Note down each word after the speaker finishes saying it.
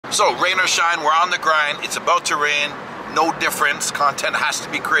So, rain or shine, we're on the grind. It's about to rain. No difference. Content has to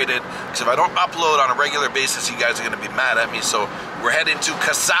be created. Because if I don't upload on a regular basis, you guys are going to be mad at me. So, we're heading to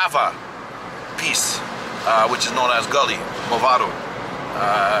Cassava Piece, which is known as Gully, Mavado.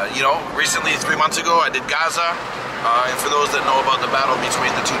 You know, recently, 3 months ago, I did Gaza. And for those that know about the battle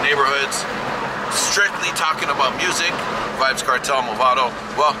between the two neighborhoods, strictly talking about music, Vibes Cartel, Mavado.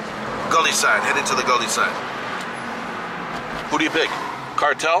 Well, Gully side, heading to the Gully side. Who do you pick?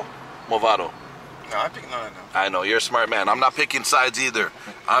 Cartel, Mavado? No, I pick none of them. I know, you're a smart man. I'm not picking sides either.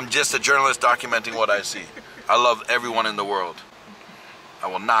 I'm just a journalist documenting what I see. I love everyone in the world. I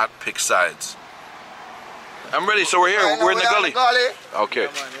will not pick sides. I'm ready, so we're here. We're in the Gully. Okay.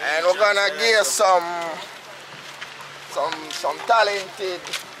 And we're gonna give some talented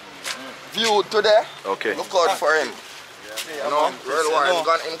view today. Okay. Look out for him. You know,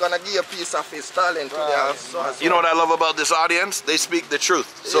 I'm gonna give a piece of his talent today. You know what I love about this audience? They speak the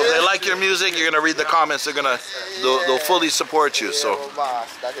truth. So if they like your music, you're gonna read the comments. They'll fully support you. So.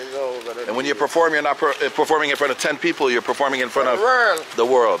 And when you perform, you're not performing in front of 10 people. You're performing in front of the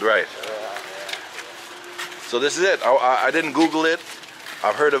world, right? So this is it. I didn't Google it.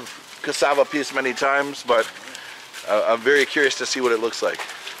 I've heard of Cassava Piece many times, but I'm very curious to see what it looks like.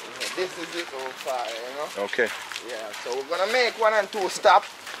 This is it so far, you know? Okay. Yeah, so we're gonna make 1 and 2 stop.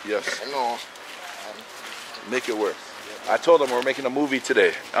 Yes. You know. Make it work. I told them we're making a movie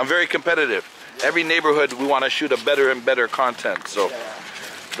today. I'm very competitive. Every neighborhood we want to shoot a better and better content. So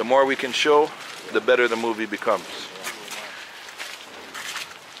the more we can show, the better the movie becomes.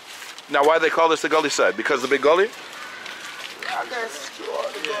 Now why they call this the Gully side? Because the big gully? Yeah, that's true.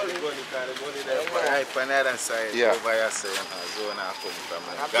 The gully right on the other side, yeah. Over here, so zone I come from.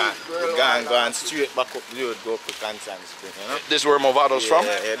 Gone straight back up the road, go up to Constant Spring, you know? This is where Mavado's from?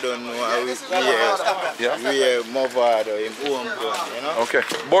 Yeah, you don't know how we are Mavado, in homegrown, you know? Okay.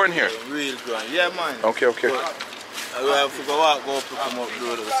 Born here? Real grown, yeah man. Okay, okay. We have to go up to come up the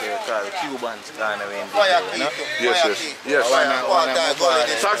road, because the Cubans kind of in there, you know? Yes, yes.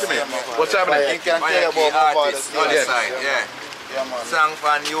 Yes. Talk to me. What's happening? You can tell about artist, side, yeah. Song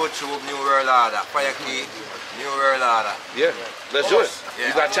from YouTube, New World Order. Fire Key, New World Order. Yeah, let's do it. Yeah.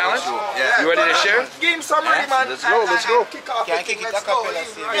 You got challenge? Yeah. You ready to share? Give him some money, man. Let's go, let's go. Can't kick it a couple of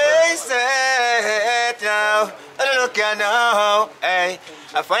They said now, look at now, hey.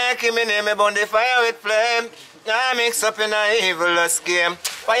 A fire came in me burn the fire with flame. I mix up in a evil scheme.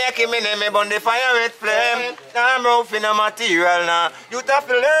 Fire came in me burn the fire with flame. I'm rough in a material now. You have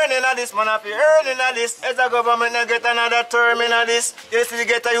to learn in this, man. Have to earn in this. As a government, I get another term in this. You see,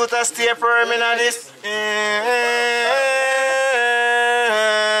 get a youth to stay firm in this.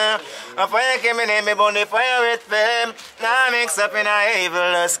 A fire came in me burn the fire with flame. Now I mix up in a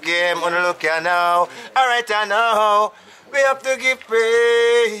evil scheme. Wanna look here now. Alright, I know. We have to give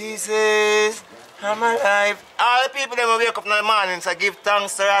praises. I'm alive. All the people that wake up in the morning say give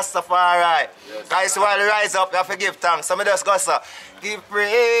thanks to Rastafari. Guys, while you rise up, you have to give thanks. So I just go, sir. Give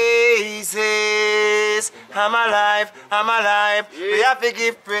praises. I'm alive, I'm alive. We have to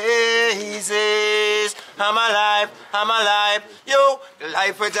give praises. I'm alive, I'm alive. Yo, the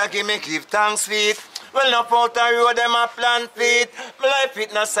life which I give me, give thanks for it. Well, no out the road, them a plan feet. My life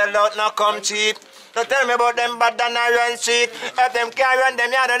it not sell out, not come cheap. Don't tell me about them bad than I run street. If them can't run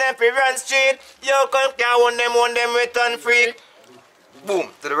them yard and them free run street. Yo, come can't own them return free. Boom,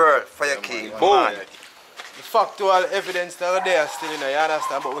 to the world, Fire Key. Boom. The factual evidence that there still, you know, you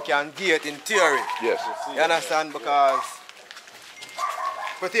understand, but we can get it in theory. Yes. You understand, because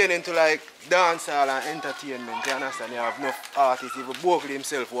pertaining to like dancehall and entertainment, you understand, you have enough artists, even Bokley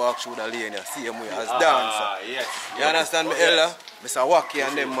himself walk through the lane, you see him as dancer. Yes. You understand me, Ella? Mr. Wacky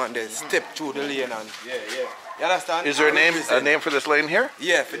and them man, they step through the lane and... You understand? Is there a name for this lane here?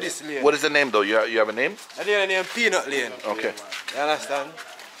 Yeah, for this lane. What is the name though? You have a name? The name Peanut Lane. Okay. You understand?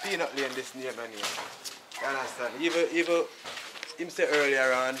 Peanut Lane, this name and name. You understand? Even him say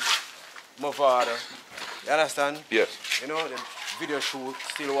earlier on, Mavado. You understand? Yes. You know, the video shoot,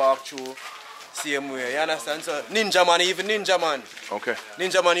 still walk through, same way. You understand? So Ninja Man, even Ninja Man. Okay.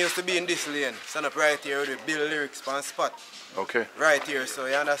 Ninja Man used to be in this lane. Stand up right here with the Bill lyrics on spot. Okay. Right here, so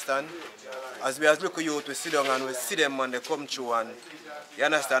you understand? As we look at you, we sit down and we see them and they come through and you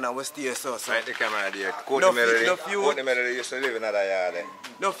understand, and we stay so. Right, the camera there. No few used to live in another yard.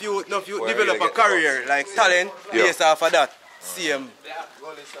 No few develop a career like talent based off of that same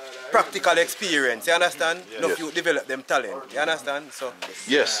practical experience, you understand? No few develop them talent, you understand? So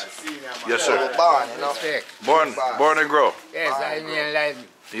yes. Yes, sir. Born, you know. Born and grow. Yes, I realize me.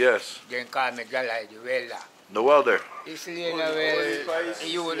 Yes. Then call me Galai, the welder. The welder. This lane, well,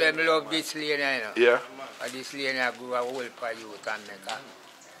 you them love this lane, you know. Yeah. And this lane, I grew a whole for you and make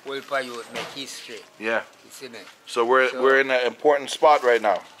whole for youth make history. Yeah. You see me? So we're in an important spot right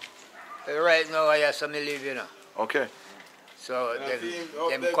now. Right now I have some live, you know. Okay. So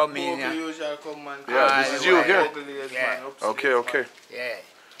them come in. Yeah, this is you here. Yeah. Okay, okay. Yeah.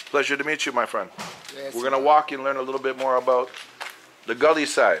 Pleasure to meet you, my friend. Yes, We're gonna walk and learn a little bit more about the gully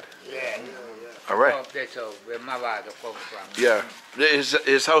side. Yeah. All right. Up there, so where Mavado come from. Yeah.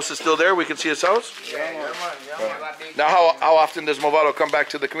 His house is still there. We can see his house. Yeah, yeah. Now, how often does Mavado come back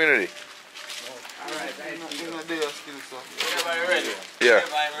to the community? Yeah.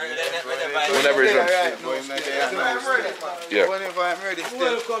 Whenever he's ready. Yeah. Whenever I'm ready,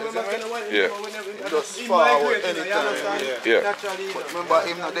 still. Yeah. Just forward anytime. Yeah. But remember,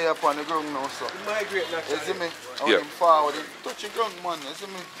 him not there upon the ground now, so. You see me? Yeah. Him forward, he touch the ground, man. You see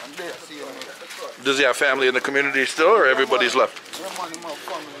me? I'm there, see him. Does he have family in the community still, or everybody's left? Yeah, man, him have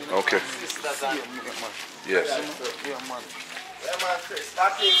family. Okay. See him, man. Yes. Yeah, man. Yeah, man, Chris.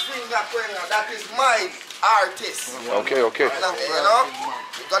 That is Finga. That is my artist. Okay, okay. You know,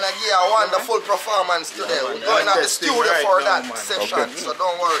 we're gonna give a wonderful performance today. We're going at the studio for that session, Okay. so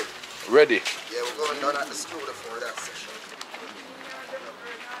don't worry. Ready? Yeah, we're going down at the studio for that session.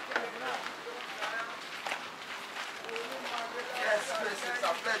 Yes, Chris, it's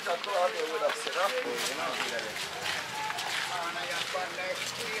a pleasure to have you with us, you know.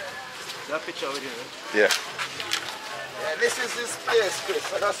 That picture with you. Yeah. Yeah, this is his place, Chris.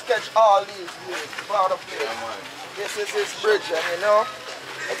 I just sketch all these views, part of place. This is his bridge, and you know,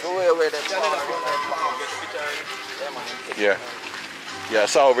 that's the way where they Yeah. Yeah, I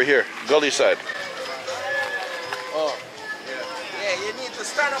saw over here, gully side. Oh. Yeah, you need to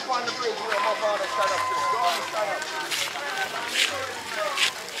stand up on the bridge where my father stand up. Chris. Go on and stand up.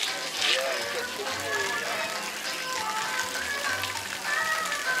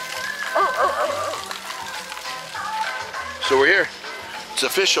 So we're here. It's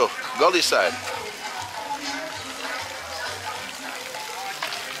official, gully side.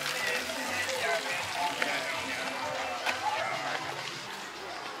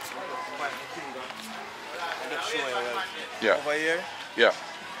 Yeah. Over here? Yeah.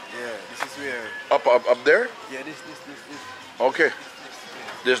 Yeah, this is where. Up there? Yeah, this. Okay.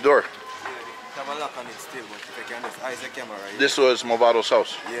 This door. Have a lock on it still, but if I can just eyes the camera right This was Mavado's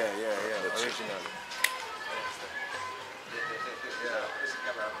house. Yeah, original.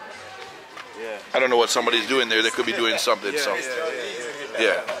 Yeah. I don't know what somebody's doing there. They could be doing something. So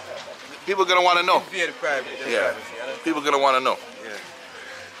Yeah. people gonna want to know. Very private. Yeah. People gonna want to know. Yeah.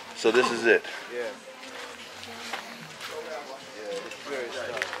 So this is it. Yeah.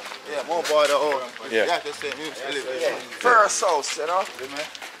 Yeah, more border over. Yeah. Yeah, the same. First house, you know.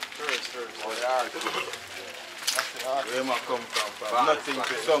 Where I come from nothing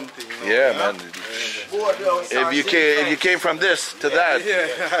to something. Yeah, man. If you came from this to that,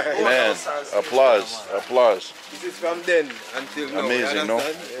 man, applause. This is from then until now. Amazing, no?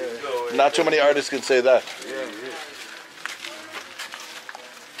 Yeah. Not too many artists can say that.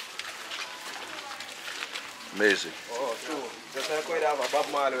 Amazing. Oh, true. Just like we have a Bob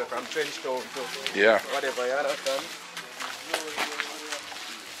Marley from Trenchtown to Yeah. whatever, you understand?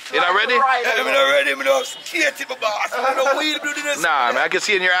 You not ready? I'm not ready, I'm not scared, my boss. I'm not weed blood in this. Nah, man, I can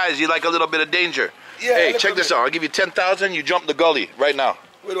see in your eyes you like a little bit of danger. Yeah, Hey, look check at this me. out. I'll give you 10,000. You jump the gully right now.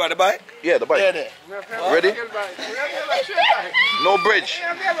 Where do I bike? Yeah, the bike. Ready? No bridge.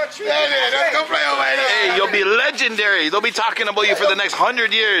 Don't come fly over here. Hey, you'll be legendary. They'll be talking about you for the next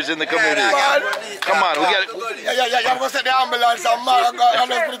 100 years in the community. Come on, we got it. Yeah, I'm gonna set the ambulance and man, I'm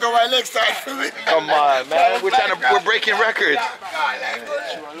gonna put it on my leg side for me. Come on, man. We're breaking records.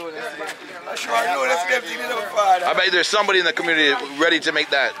 I bet there's somebody in the community ready to make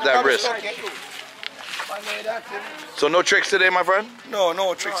that risk. So no tricks today, my friend?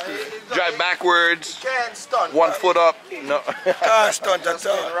 No tricks today. Drive backwards, Can't stunt. 1 foot up. No. Can't stunt at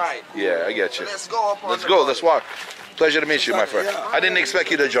all. Right. Yeah, I get you. Let's go up on Let's the go, board. let's walk. Pleasure to meet you, my friend. I didn't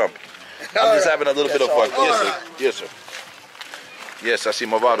expect you to jump. I'm just having a little bit of fun. Yes, sir. Yes, sir. Yes, I see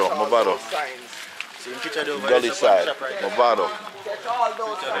Mavado. Gully side. Mavado.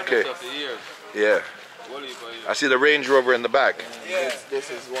 Okay. Yeah. I see the Range Rover in the back. This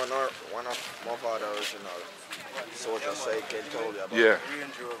is one of Mavado original. Soldier Cycle told you about. Yeah.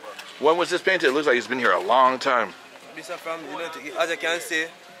 When was this painted? It looks like it's been here a long time. This is from, as you can see,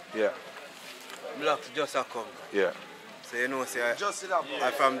 Yeah. black just a come. Yeah. So you know, say Just sit up.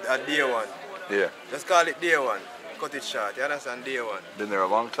 I from a day one. Yeah. Just call it day one. Cut it short, you understand? Day one. Been there a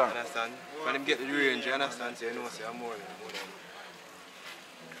long You time. understand? When them get the range, you understand? So you know, say I'm more than.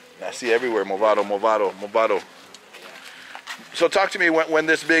 I see everywhere. Mavado. So talk to me when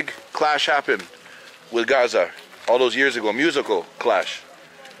this big clash happened with Gaza all those years ago, musical clash.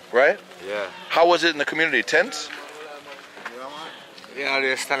 right? Yeah. How was it in the community? Tense? Yeah,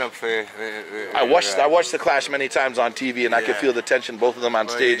 they stand up for... I watched the clash many times on TV, and I could feel the tension, both of them on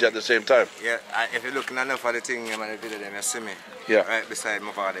stage at the same time. Yeah, if you look enough at the thing, you might video them, you see me. Yeah. Right beside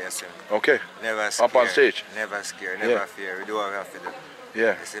Mavado, you see me. Okay. Never scared. Up on stage. Never scared, never fear. We do what we have to do.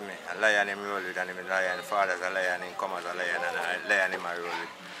 Yeah. You see me? A lion him roll with, and him a lion. The father's a lion, him come as a lion, and a lion him a roll with.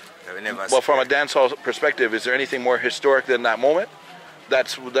 So we never Well, from a dancehall perspective, is there anything more historic than that moment?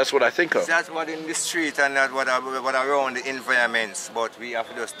 That's what I think of. That's what in the street and not what around the environments, but we have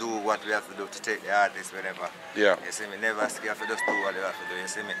to just do what we have to do to take the artist wherever. Yeah. You see me? Never scared, have to just do what we have to do. You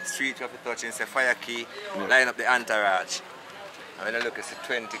see me? Street we have to touch and say fire key, line up the entourage. And when you look, it's a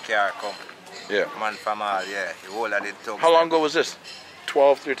 20 car come. Yeah. Man from all, yeah. The whole of the tubs. How long ago was this?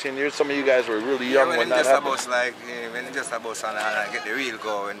 12, 13 years? Some of you guys were really young when that happened. When it just about and get the real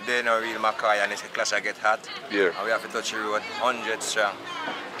go, and then no real Mackay and it's a clash I get hot. Yeah. And we have to touch the road 100 strong.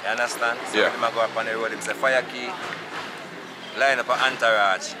 You understand? So yeah. when I go up on the road, it's a fire key, line up an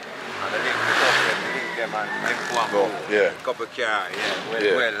entourage, and the link them and go. Yeah. Couple car,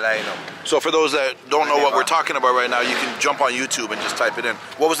 well line up. So for those that don't know what we're talking about right now, you can jump on YouTube and just type it in.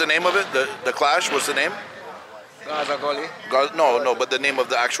 What was the name of it? The clash? What's the name? Gaza Gully. No, but the name of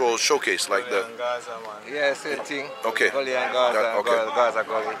the actual showcase, like the. Gaza, man. Yeah, same thing. Okay. Gully and Gaza. Okay. Gaza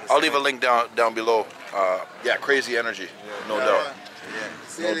Gully. I'll leave a link down below. Yeah, crazy energy, no doubt.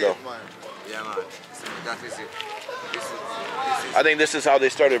 Yeah. No doubt. Yeah, man. That is it. I think this is how they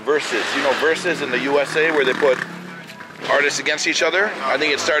started Versus. You know, Versus in the USA, where they put artists against each other. I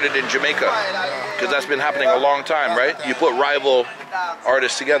think it started in Jamaica, because that's been happening a long time, right? You put rival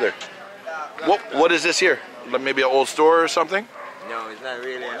artists together. What is this here? Maybe an old store or something? No, it's not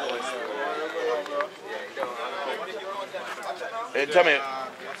really an old store. Hey, tell me,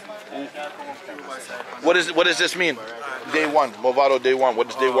 what does this mean? Day one, Mavado day one. What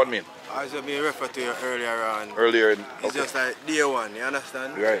does day one mean? I was being referred to earlier on. Earlier, it's just like day one. You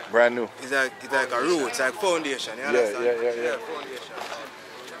understand? Right, brand new. It's like a root. It's like foundation. You understand? Yeah. Foundation.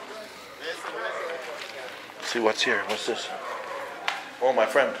 See what's here. What's this? Oh, my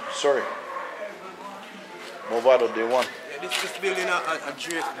friend. Sorry. Mavado day one. Yeah, this building a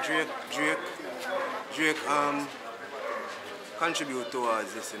Drake contribute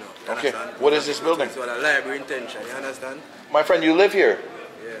towards this, you know. Okay. Understand? What is this building? It's what a library intention. You understand? My friend, you live here.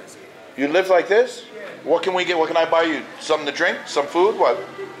 Yes. You live like this? What can we get? What can I buy you? Something to drink? Some food? What?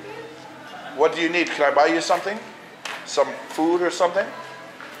 What do you need? Can I buy you something? Some food or something?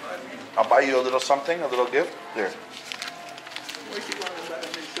 I'll buy you a little something, a little gift. There.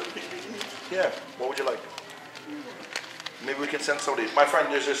 Yeah. What would you like? Maybe we can send somebody. My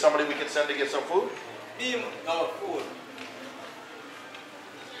friend, is there somebody we can send to get some food? No, food.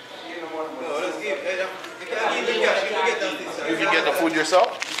 No, let's give. You can get the food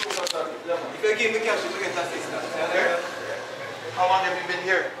yourself? If you give me cash, you get assistance. How long have you been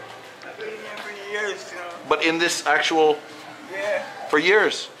here? I've been here for years, you know. But in this actual... Yeah. For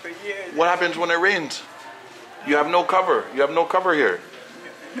years? For years. What happens when it rains? You have no cover. You have no cover here.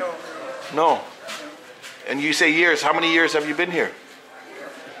 No. No. And you say years. How many years have you been here?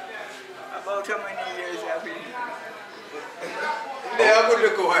 About how many years I've been here?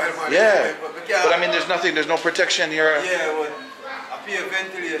 Yeah. But I mean, there's nothing. There's no protection here. Yeah, but I pay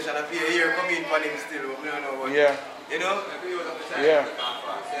ventilation. I pay air coming for him still. Yeah. You know? Yeah.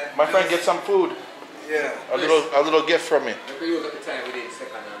 My friend, get some food. Yeah. A little gift from me.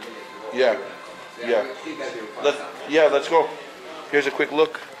 Yeah. Yeah. Let's go. Here's a quick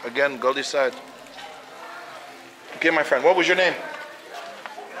look. Again, Gully side. Okay, my friend. What was your name?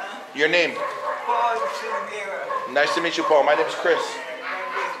 Your name? Paul Silvera. Nice to meet you, Paul. My name is Chris. What's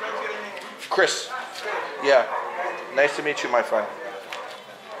your name? Chris. Yeah. Nice to meet you, my friend.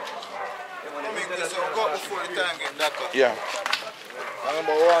 Yeah. I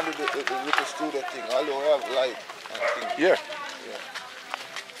remember one of the little studio thing. I don't have light and thing. Yeah.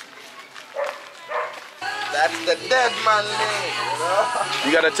 That's the dead man lane, you know?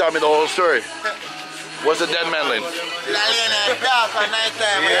 You gotta tell me the whole story. What's the dead man lane? The lane is dark at night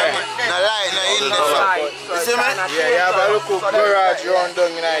time. No light, no indifferent. You see me? Yeah, you have a look garage around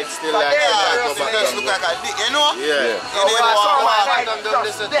down in it still like that. It just look like a dick, you know? Yeah. You need to walk and don't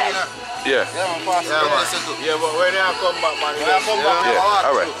listen to it. Yeah. Yeah, but when you come back, man, you come back. Yeah.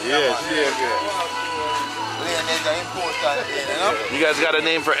 All right. Yeah. Lane is an important thing, you know? You guys got a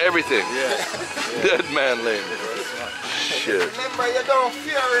name for everything. Yeah. Dead man lane. Shit. Remember, you don't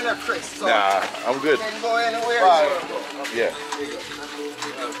fear in a Chris. So Nah, I'm good. you can go anywhere. Yeah.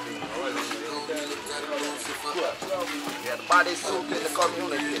 Yeah, the body soup in the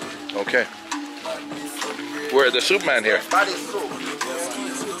community. Okay. We're the soup man here. Body soup.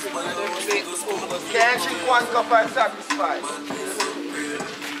 and drink one cup and satisfied.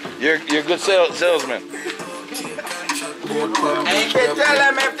 You're a good salesman. And you can tell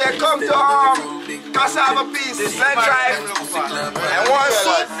them if they come to Cassava Piece, let's try and one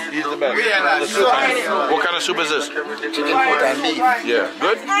soup. He's the best. The soup. What kind of soup is this? Chicken foot and beef. Yeah,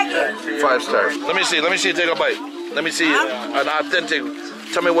 good? 5 stars. Let me see you take a bite. Let me see an authentic.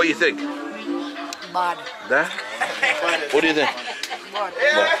 Tell me what you think. Bad. That? What do you think? Bad.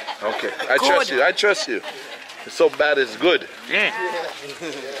 Okay. I trust you. It's so bad it's good. Yeah.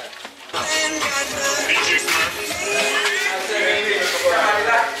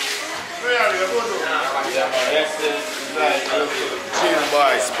 Chill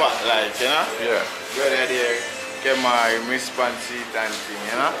boy spotlight, you know? Yeah. Go there, get my response seat and thing,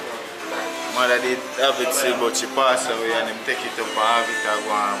 you know? Mother did have it still, but she passed away and him take it up and have it and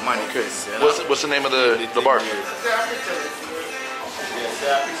go and manifest, you know? What's the name of the bar? Yes,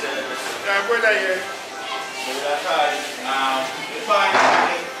 yeah, brother here.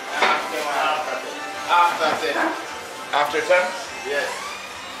 After 10? Yes.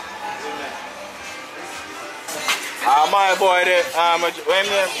 My boy there, when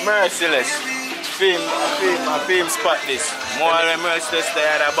Merciless, film spot this. More than Merciless, they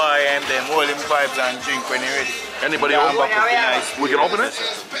had a bar and them hold him vibes and drink when he ready. Anybody open? We can open it?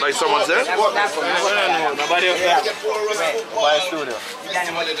 Like someone's there? No, nobody up there. Why studio?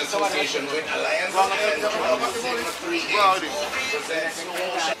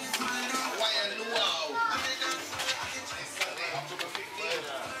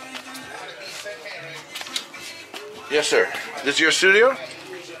 Yes, sir. This is your studio?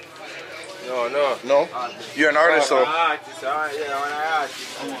 No. No? You're an artist, though.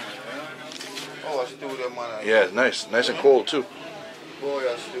 Oh, a studio, man. Yeah, nice. Nice and cold, too. Boy,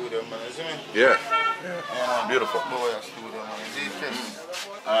 a studio, man. You see me? Yeah. Beautiful. Boy, a studio, man.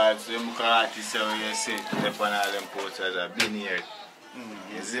 Alright, so you can artists how you say, step on all them posters have been here.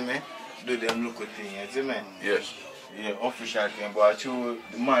 You see me? Do them local thing, you see me? Yes. Yeah, official thing, but you,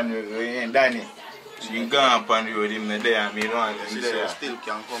 the man who ain't done it. So you go up on the road, him there, and me don't see say still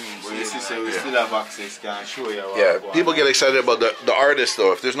can come in. But you see, say we still have access, can show you what. Yeah, people get excited about the artist,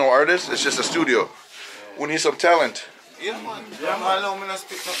 though. If there's no artist, it's just a studio. We need some talent. Yeah, man. Yeah, man. Allow me to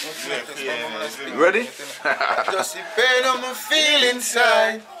speak nothing. You ready? Just the pain of my feel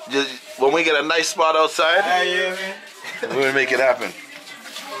inside. When we get a nice spot outside, Yeah, we're going to make it happen.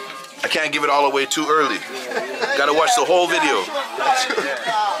 I can't give it all away too early. Gotta watch the whole video.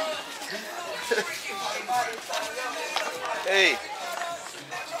 Hey,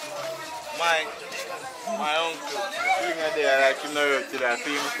 my uncle, Finga there, like you know, to that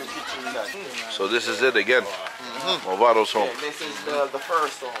famous kitchen that. So this is it again. Mavado's home. This is the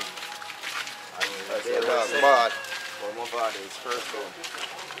first home. That's bad. For Mavado's first home.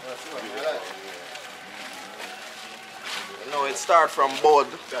 You know, it starts from bud.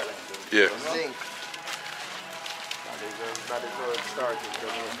 Yeah. Zinc. That is where it started.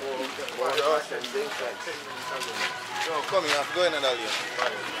 Bud and zinc. No, come here, I'm going in that lane.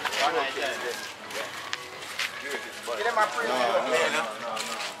 Get in my preview.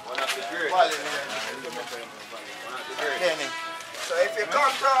 So if you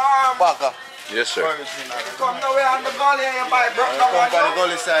come to Baga. Yes, sir. you come nowhere on the gully and your bike broke down. Come on the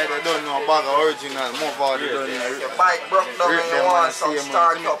gully side, they don't know Baga original, Mavado, they don't know. Your bike broke down and you want some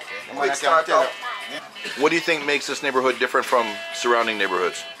start up. Quick start up. What do you think makes this neighborhood different from surrounding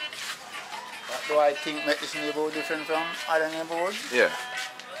neighborhoods? What do I think makes this neighborhood different from other neighborhoods? Yeah.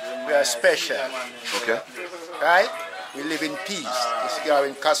 We are special, Okay. right? We live in peace. We are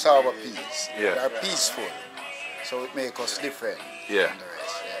in Cassava Piece. Yeah. We are peaceful. So it makes us different Yeah. from the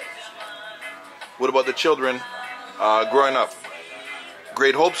rest. What about the children growing up?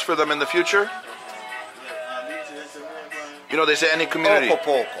 Great hopes for them in the future? You know, they say any community.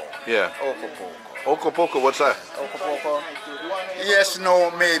 Okopoko. Yeah. Okopoko. Okopoko, what's that? Okopoko. Yes, no,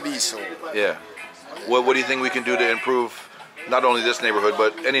 maybe so. Yeah. What do you think we can do to improve not only this neighborhood,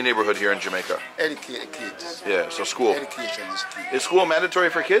 but any neighborhood here in Jamaica? Educate the kids. Yeah, so school. Education is key. Is school mandatory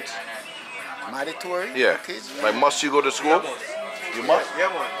for kids? Mandatory Yeah. for kids? Like, must you go to school? You must? Yeah,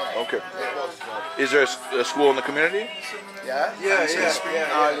 man. Okay. Is there a school in the community? Yeah? Constant Spring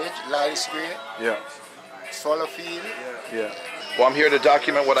Gully, Light Street, Yeah. Solar Field. Yeah. Well, I'm here to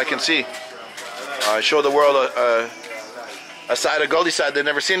document what I can see. Show the world a side of Gully side they've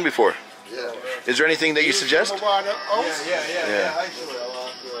never seen before. Yeah. Is there anything that you suggest? Yeah.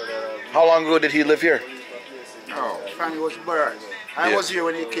 How long ago did he live here? Oh, from he was born. I was here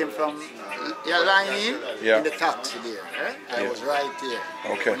when he came from Line in the taxi there. Right? I was right there.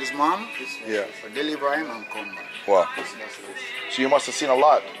 Okay. With his mom, Yeah. deliver him and come back. Wow. So you must have seen a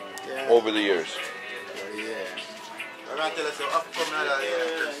lot over the years.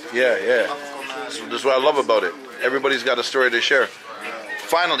 Yeah, yeah. So this is what I love about it. Everybody's got a story to share.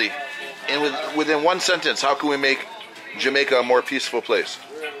 Finally, within one sentence, how can we make Jamaica a more peaceful place?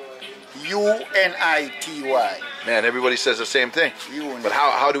 UNITY. Man, everybody says the same thing. But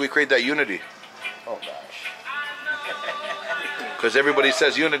how do we create that unity? Oh gosh. Because everybody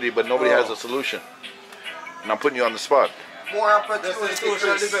says unity, but nobody has a solution. And I'm putting you on the spot. More opportunities.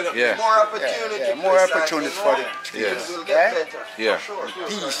 Yeah. More opportunity. Yeah, more opportunities for the Yeah. Will get better. Yeah.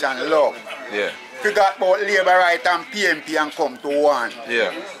 peace and love. Yeah. Forgot about labor right and PMP and come to one.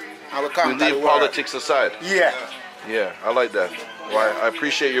 Yeah. And we We come to the leave world. politics aside. Yeah. Yeah, I like that. Well, I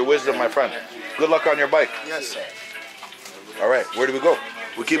appreciate your wisdom, my friend. Good luck on your bike. Yes, sir. All right, where do we go?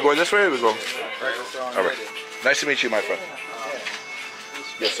 We keep going this way or we go? All right. Nice to meet you, my friend.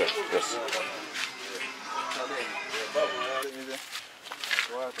 Yes, sir. Yes.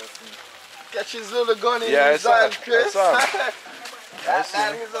 Catch his little gun in Yeah, I his saw hand, it. I Chris. saw him.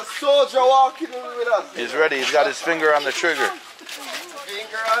 That is a soldier walking with us. He's ready. He's got his finger on the trigger.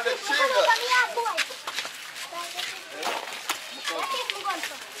 Finger on the trigger.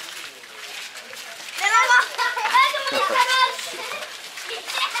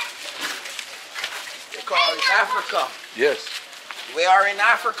 They call it Africa. Yes. We are in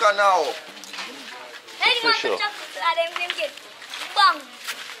Africa now. Official. Bang.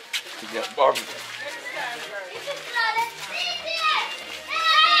 Yeah, Bobby.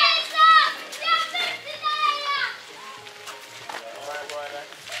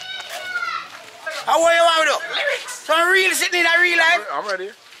 How are you want to do? Lyrics. Some real sitting in a real life. I'm ready.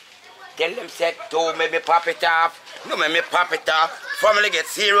 Tell them said, don't make me pop it off. Don't make me pop it off. Family get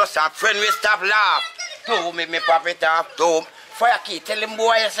serious and friend will stop laugh. Don't make me pop it off. Don't. Fire key, tell them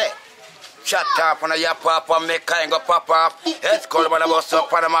boy you say. Shut up on your pop and make kind go pop off. Heads cold man a bust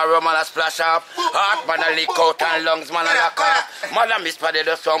up and my rum and a splash off. Heart man a leak out and lungs man a lock off. Mother miss for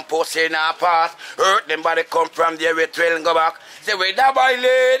the some pussy in a pass. Hurt them body come from there with trail and go back. Say where that boy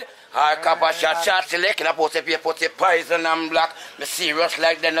laid. I cap a shot, select and I pussy poison and black. Me serious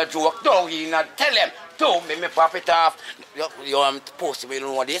like they no joke. Don't you not tell them. Don't make me pop it off. You pussy we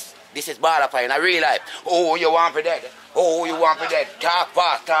know this. This is Bada in a real life. Oh, you want me dead? Oh, you want me dead? Talk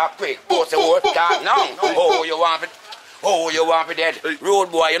fast, talk quick. Pussy word, talk now. Oh, you want me? Oh, you want me dead?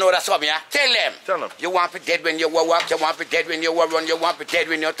 Road boy, you know that's something, yeah? Tell them. Tell them. You want me dead when you walk. You want me dead when you run. You want me dead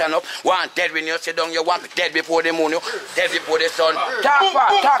when you turn up. Want dead when you sit down. You want me dead before the moon. You dead before the sun. Talk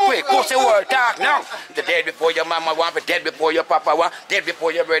fast, talk quick. Pussy word, talk now. The dead before your mama. Want me dead before your papa. Want dead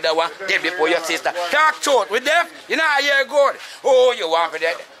before your brother. Want dead before your sister. Talk short with them. You know how you're good. Oh, you want me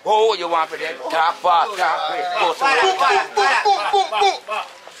dead? Oh, you want me dead? Talk fast, talk quick. Pussy word.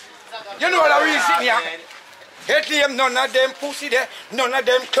 You know what I really sitting here? Hate them, none of them pussy there, none of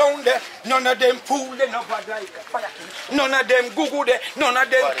them clown there, none of them fool there, no bad like fire king. None of them goo there, none of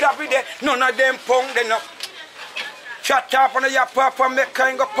them clappy there, none of them pong there, no. Shut up on your papa, make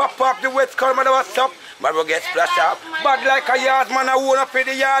kind go pop up the west corner, what's up? Marrow get splashed up. Bad like a yard, man, I won't up in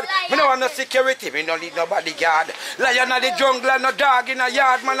the yard. Me no want no security, me no need nobody guard. Lion of the jungle, no dog in a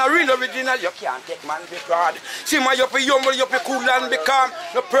yard, man, a real original. You can't take man be fraud. See my you be humble, you be cool and be calm.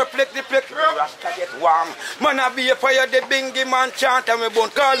 No perplex the plex, rasta get warm. Man, I be a fire, the bingy man chant, and me bone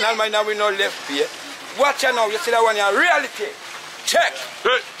call, and man, we no left here. Watch you now, you see that one in reality. Check.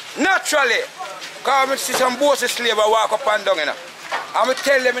 Naturally. Because I see some bossy slave walk up and down, you know. And I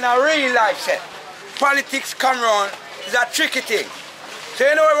tell them in a real life, say. Politics come round is a tricky thing. So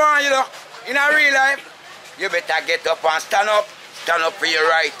you know what I want, you know, in a real life, you better get up and stand up for your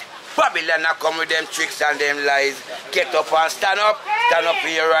right. Babylon not come with them tricks and them lies. Get up and stand up for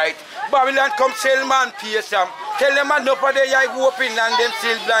your right. Babylon come sell man pay some. Tell them man up there you go open and them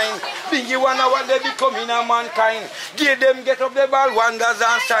still blind. Bingy one what they becoming a mankind. Give them get up the ball wonders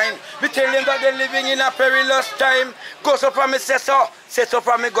and sign. We tell them that they're living in a perilous time. Go so from me say so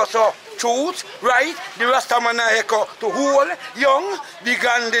from me go so. Truth, right? The Rasta man a echo to whole, young, big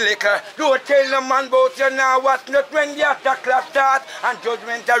and the liquor. Don't tell the man about you now what's not when the attack clap start and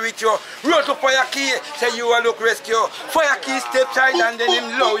judgment a reach you. Roll to fire key, say you a look rescue. Fire key step side and then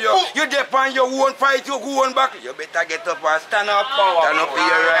him low you. You depend your own fight, you go on back. You better get up and stand up. Stand up for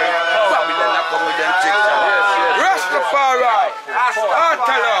your right. Babylon a come with them tricks. Rastafari,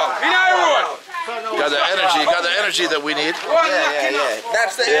 Artalog, in our road. Got the energy that we need. Yeah.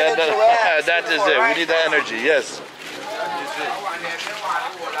 That's the energy. That is it. We need the energy, yes.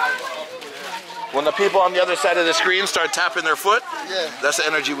 When the people on the other side of the screen start tapping their foot, that's the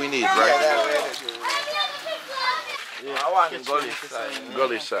energy we need, right? Yeah, I want the gully side.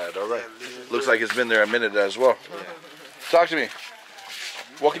 Gully side, all right. Looks like it's been there a minute as well. Talk to me.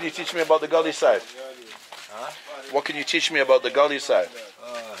 What can you teach me about the gully side? Huh? What can you teach me about the gully side?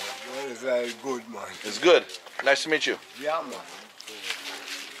 It's very good, man. It's good. Nice to meet you. Yeah, man.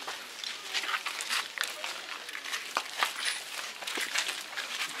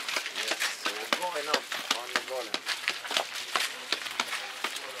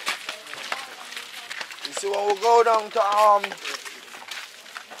 You see when we go down to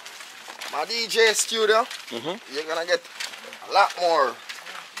my DJ studio, you're gonna get a lot more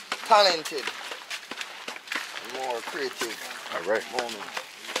talented, more creative. All right. Moment.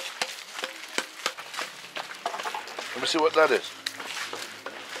 Let me see what that is.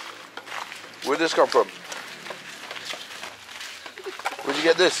 Where'd this come from? Where'd you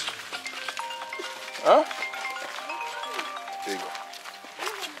get this? Huh? There you go.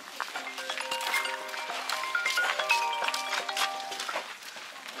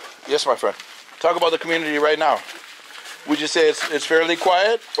 Yes, my friend. Talk about the community right now. Would you say it's fairly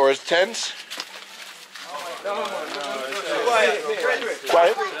quiet or it's tense?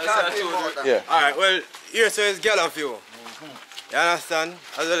 Quiet? Yeah. Alright, well, here so it's ghetto view. You understand?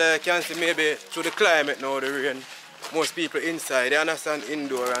 As well as you can see maybe through the climate now, the rain, most people inside, you understand,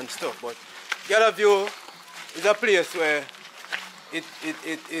 indoor and stuff. But ghetto view is a place where it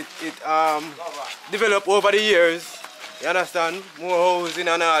developed over the years. You understand? More housing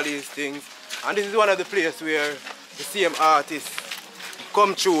and all these things. And this is one of the places where the same artists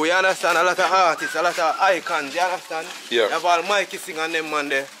come through. You understand? A lot of artists, a lot of icons. You understand? Yeah. You have all Mikey Sing and them man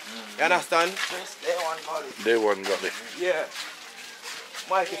there. You understand? Day one gully. Yeah.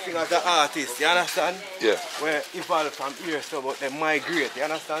 Mikey Sing as an artist. You understand? Yeah. Where evolved from here, so but they migrate. You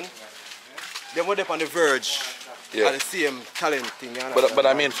understand? They were on the verge. Yeah. Of the same talent thing. You understand? But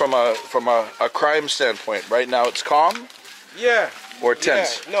I mean from a crime standpoint, right now it's calm Yeah. or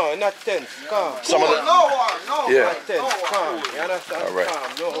tense? Yeah. No, not tense. Calm. Some of the No war, no Yeah. Not tense. Calm. You understand? All right.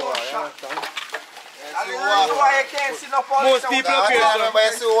 Calm. No war. You understand? Most people up here, I remember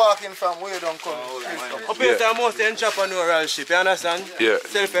you still walking from where you don't come. Up here, are mostly entrepreneurship, you understand? Yeah.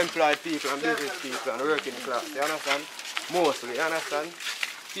 Self-employed people and business people and working class, you understand? Mostly, you understand?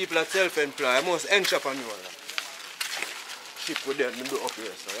 People are self-employed, most entrepreneurs. Ship with them do up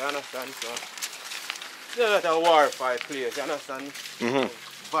here, so you understand? So there's a lot of war fight place, you understand?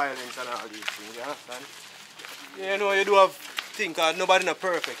 Violence and all these things, you understand? You know, you do have things called nobody not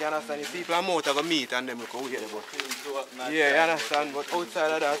perfect, you understand? If people are out of a meet and them look away, but yeah, you understand? But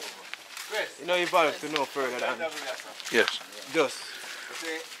outside of that, you know, evolve to no further than Yes. just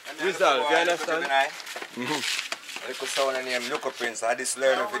resolve, you understand? I could sound a name, look up Prince. I just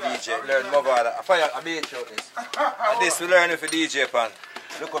learn with DJ, learn Mavado. I find a beat out this. I this we learn with DJ pan.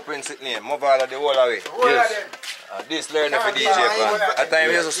 Look up Prince name, Mavado the whole away. Yes. This learn with DJ pan. At times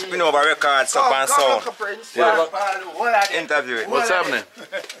we used to spin over records up and sound. Interview it. What's happening?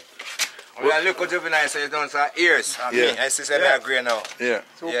 We are look at juvenile so you don't say ears. Yeah. I see I agree now. Yeah.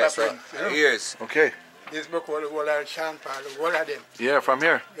 Yeah, so ears. Okay. This book will all our Sean Paul, all of them. Yeah, from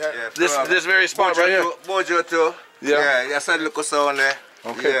here. Yeah. This very spot right here. Bojo too. Yeah. Yeah, you said look at sound there.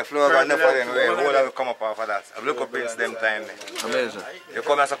 Okay. Yeah, floor got enough of them. Whole of it come up off of that. I look up Prince them time there. Amazing. You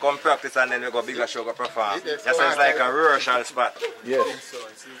come as a come practice and then we go bigger show go perform. That's it's like a rehearsal spot. Yes.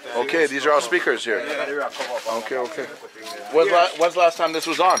 Okay, these are all speakers here. Okay, okay. When's the last time this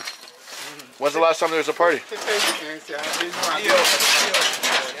was on? When's the last time there was a party?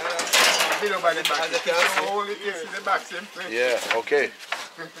 Yeah, okay.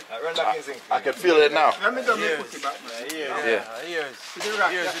 I can feel it now. Yeah.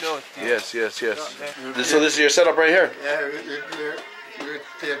 Yes, yes, yes. So this is your setup right here?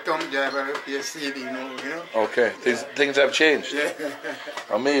 Okay, things have changed.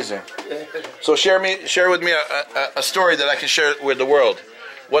 Amazing. So share with me a story that I can share with the world.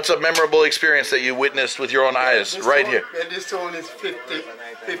 What's a memorable experience that you witnessed with your own eyes right here? This zone is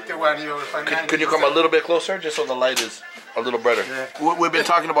 51 years old. Could you come a little bit closer just so the light is a little better? Yeah. We've been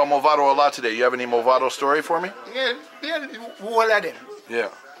talking about Mavado a lot today. You have any Mavado story for me? Yeah, all of them. Yeah.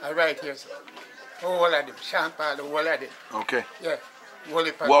 All right here, sir. All of them. Sean Paul, all of them. Okay. Yeah.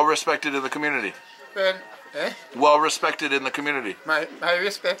 Well respected in the community. Well, well respected in the community. My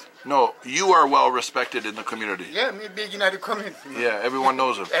respect. No, you are well respected in the community. Yeah, me big in the community. Yeah, everyone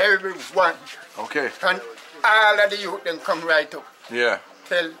knows him. Everyone. Okay. And all of the youth then come right up. Yeah.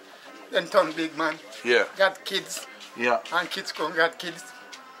 Tell them turn big man. Yeah. Got kids. Yeah. And kids come got kids.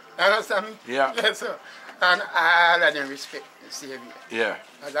 You understand me? Yeah. Yes, sir. And all of them respect the Savior. Yeah.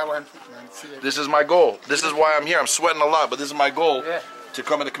 As I want man, Savior. This is my goal. This is why I'm here. I'm sweating a lot, but this is my goal. Yeah. To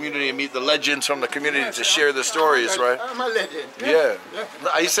come in the community and meet the legends from the community to share the stories, right? I'm a legend. Yeah.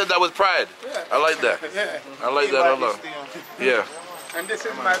 You said that with pride. Yeah. I like that. Yeah. I like that a lot. Yeah. And this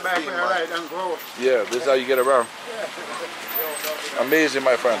is my bike when I ride and go. Yeah, this is how you get around. Amazing,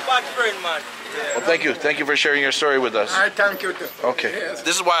 my friend. Bad friend, man. Well, thank you. Thank you for sharing your story with us. I thank you too. Okay. Yes.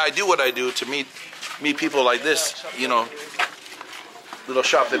 This is why I do what I do, to meet people like this, you know. Little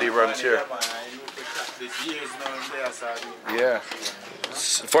shop that he runs here. Yeah.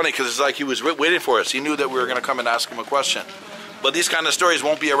 It's funny because it's like he was waiting for us. He knew that we were going to come and ask him a question. But these kind of stories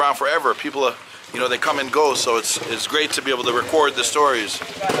won't be around forever. People, they come and go, so it's great to be able to record the stories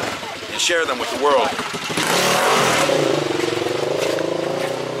and share them with the world.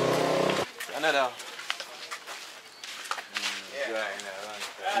 Another.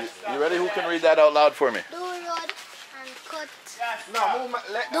 You ready? Who can read that out loud for me? Do road and cut. No,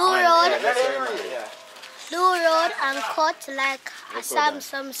 Do road and cut like a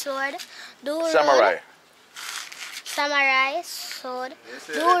Samsung sword. Samurai. Samurai sword.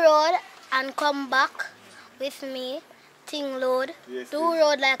 Do road and come back with me. Thing load. Do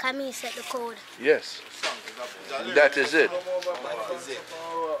road like a me set the code. Yes. That is it.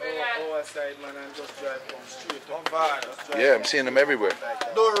 Yeah, I'm seeing them everywhere.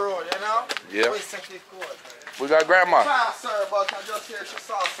 Do road, you know? Yeah. We set the code. We got grandma. Ah, sir, but I just heard she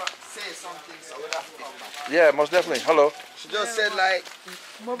say something, so we have to come back. Yeah, most definitely. Hello. She just said like,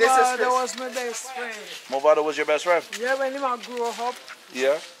 Mavado was my best friend. Mavado was your best friend? Yeah, when he grew up.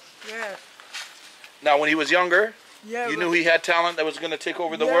 Yeah. Yeah. Now, when he was younger, Yeah. you knew he had talent that was going to take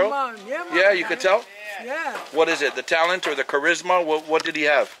over the Yeah, world? man. Yeah, man. Yeah, you could tell? Yeah. What is it? The talent or the charisma? What did he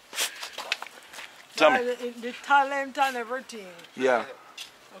have? Tell me. The talent and everything. Yeah.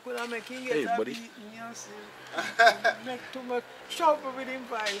 I could have make him Hey, get buddy. make too much trouble with him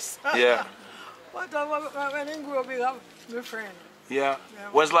voice. Yeah. But when he grew up, he got my friend. Yeah.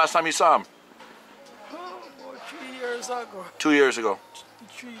 When's the last time you saw him? About 3 years ago. 2 years ago.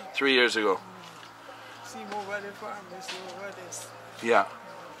 3. 3 years ago. See him over the farm, see over this. Yeah.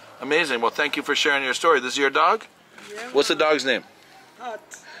 Amazing. Well, thank you for sharing your story. This is your dog? Yeah, What's the dog's name? hot.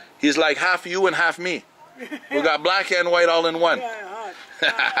 He's like half you and half me. We got black and white all in one. Yeah,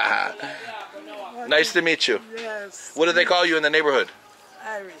 hot. Nice to meet you. Yes. What do they call you in the neighborhood?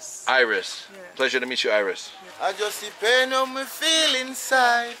 Iris. Iris. Yeah. Pleasure to meet you, Iris. I just see pain on me feel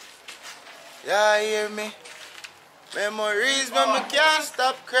inside. Yeah, hear me. Memories, but me can't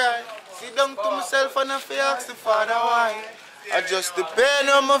stop crying. Sit down to myself and I feel ask the Father why. I just the pain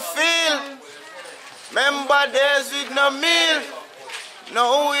on me feel. Remember days with no meal.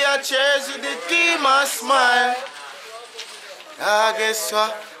 Now we are cheers with the team and smile. I guess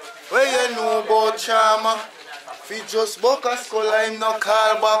what? Where you know about Charma? If you just book a skull, I'm no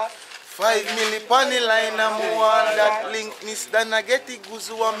call back. 5 milli on the line and more on that linkness. Then I get the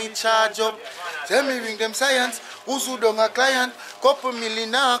guzu and me charge up. Tell me ring them science. Who's done a client? Couple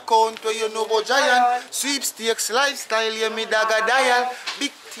million account where you know about giant. Sweepstakes lifestyle, you me dagger dial.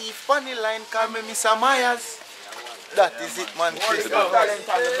 Big thief on the line, call me Mr. Myers. That is it, man. The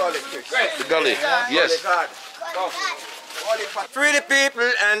gully. Yes. Free the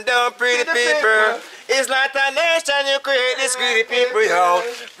people and don't free the people. It's not a nation you create, this greedy people, yo.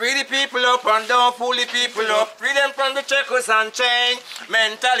 Free the people up and don't fool the people up. Free them from the shackles and chain.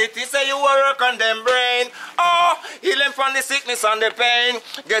 Mentality say you will work on them brain. Oh, heal them from the sickness and the pain.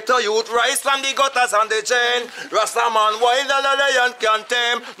 Get a youth rise from the gutters and the chain. Rasta man wild and the lion can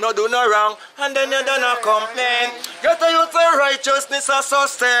tame. No do no wrong and then you do not complain. Get a youth say righteousness and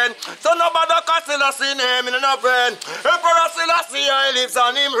sustain. So nobody can still see name in no brain. Emperor still see I lives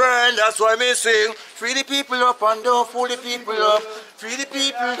on him reign. That's why me sing. Free the people up and don't fool the people up. Free the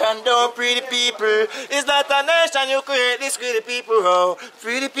people and don't free the people. It's not a nation you create, this free the people, oh.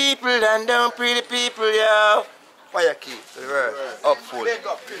 Free the people and don't free the people, yo. Fire key, up full.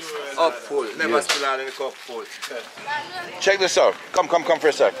 Up full. Never spill out in the cup full. Check this out. Come for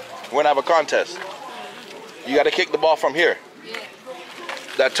a sec. We're gonna have a contest. You gotta kick the ball from here.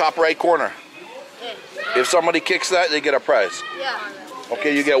 That top right corner. If somebody kicks that, they get a prize. Yeah.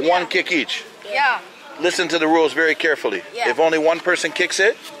 Okay, you get one kick each. Yeah. Listen to the rules very carefully. Yeah. If only one person kicks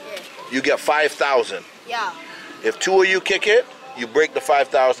it, you get 5,000. Yeah. If 2 of you kick it, you break the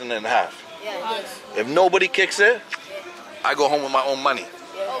 5,000 in half. Yeah. Yes. If nobody kicks it, I go home with my own money.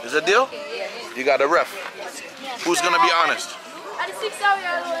 Is that a deal? You got a ref. Who's gonna be honest?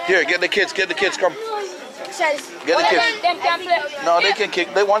 Here, get the kids, come. Get the kids. No, they can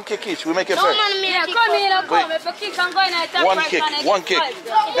kick. They one kick each. We make it fair. One kick.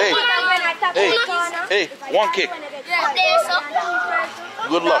 Hey, one kick.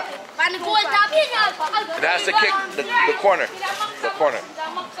 Good luck. It has to kick the corner. The corner.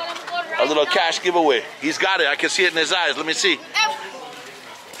 A little cash giveaway. He's got it. I can see it in his eyes. Let me see.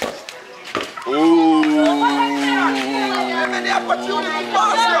 Ooh. Ooh,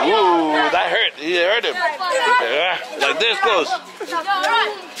 that hurt. You hurt him. Yeah, like this close.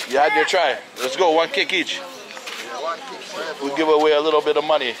 You had your try. Let's go, one kick each. We'll give away a little bit of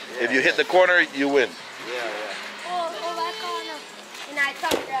money. If you hit the corner, you win.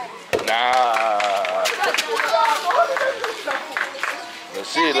 Nah. Let's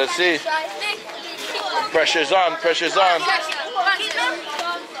see, let's see. Pressure's on, pressure's on. Oh,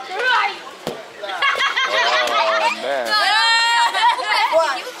 man.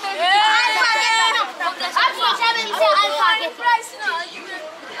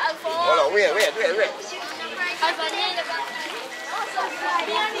 Hold on, wait.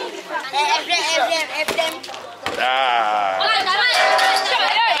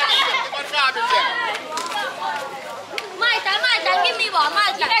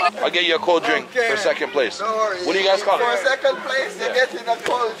 I'll get you a cold drink for second place. What do you guys call it? For second place, you're getting a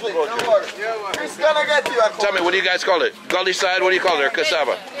cold drink. Don't worry. He's gonna get you a cold drink. Tell me, what do you guys call it? Gully side, what do you call it? Or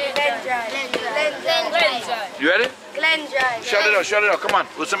cassava? You ready? Glen Drive. Shout it out. Come on,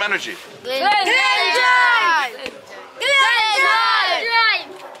 with some energy. Glen Drive.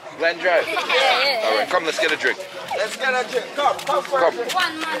 Glen Drive. All right, come, let's get a drink. Let's get a drink. Come for a drink.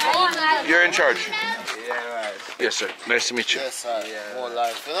 You're in charge. Yeah, right. Yes, sir. Nice to meet you. Yes, sir. More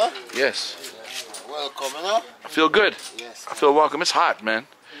life, you know? Yes. Welcome, you know? I feel good. Yes. I feel welcome. It's hot, man.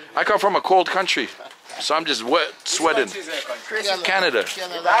 I come from a cold country, so I'm just wet, sweating. Canada.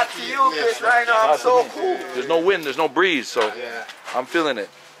 That's you, Chris, right now. I'm so cool. There's no wind, there's no breeze, so I'm feeling it.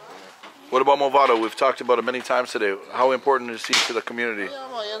 What about Mavado? We've talked about it many times today. How important is he to the community? Yeah,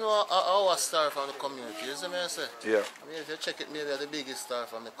 man, you know, our star from the community, you see me, I say? Yeah. I mean, if you check it, maybe they're the biggest star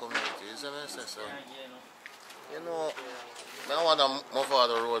from the community, you see me, I say? So, you know, I want a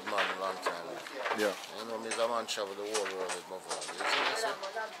Mavado road man a long time. Yeah. You know, me, a man travel the whole world with Mavado, you see me, I say?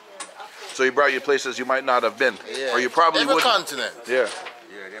 So he brought you places you might not have been, Yeah. or you probably every wouldn't. continent. Yeah.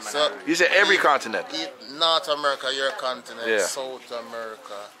 So, You said every continent. North America, your continent, Yeah. South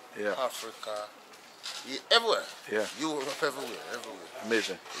America, Yeah. Africa, everywhere. Yeah. Europe, everywhere.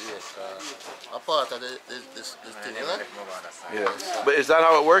 Amazing. Yes, a part of this thing, you know? Yeah. But is that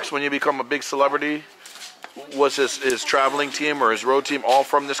how it works when you become a big celebrity? Was his traveling team or his road team all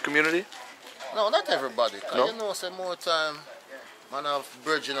from this community? No, not everybody. Cause No? you know, say more time, man have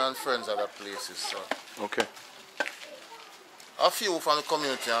virgin and friends other places. So Okay. a few from the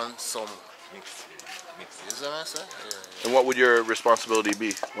community and some mix. You see what I say? Yeah. And what would your responsibility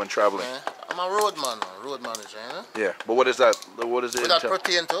be when traveling? I'm a road manager, you know? Yeah. But what is that? What is it? What that entail?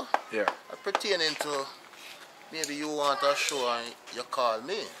 pertain to? Yeah. That pertain into maybe you want a show and you call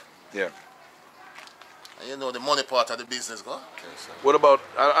me. Yeah. And you know the money part of the business, go? Okay, so. What about,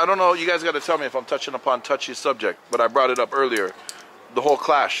 I don't know, you guys got to tell me if I'm touching upon touchy subject, but I brought it up earlier. The whole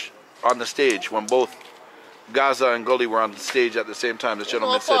clash on the stage when both Gaza and Gully were on the stage at the same time. This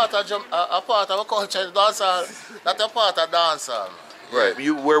gentleman said... A part of a culture, dancehall, that's a part of dancehall. Right.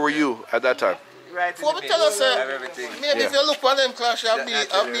 Where were you at that time? Right. For me tell us, maybe if you look on them clash, I'll be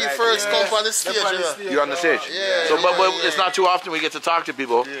first come on the stage. You're on the stage. Yeah. So, but it's not too often we get to talk to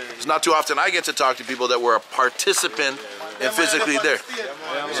people. It's not too often I get to talk to people that were a participant and physically there.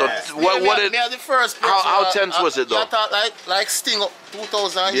 So, what did? The first how tense was it though? You thought like Sting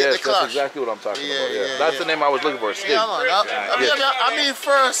 2000 Yes, the clash. that's exactly what I'm talking about. Yeah. That's the name I was looking for. Sting. Yeah, man. I mean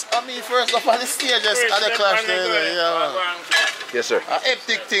first up on the stage at the clash. Yeah, man. Yes, sir. An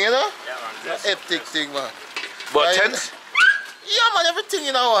epic thing, you know? Epic thing, man. But tense? Yeah, man, everything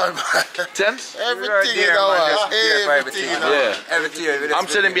in our man. Tense? Everything in our everything in our Yeah. I'm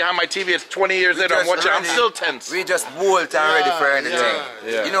sitting behind my TV, it's 20 years later, I'm watching, I'm still tense. We just bolt and ready for anything.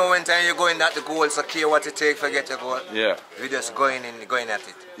 Yeah. You know when time you go in at the goal, so care what it take, forget your goal. Yeah. We just going at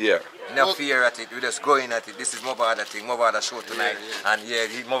it. Yeah. No fear at it, we just going at it. This is Mavado thing, Mavado show tonight. And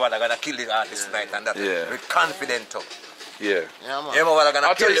Mavado gonna kill the artist tonight and that. We're confident too. Yeah. Mavado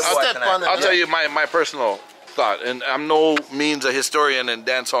gonna kill the boy tonight. I'll tell you my personal thought, and I'm no means a historian in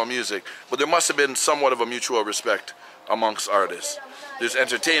dancehall music, but there must have been somewhat of a mutual respect amongst artists. There's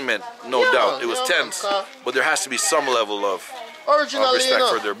entertainment, no doubt. It was tense, but there has to be some level of respect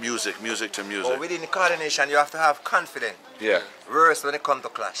for their music to music. But within the coordination, you have to have confidence. Yeah. Worse when it comes to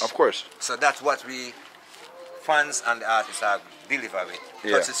clash. Of course. So that's what we fans and the artists are deliver with.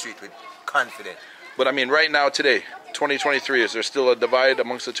 Touch the street with confidence. But I mean, right now, today, 2023, is there still a divide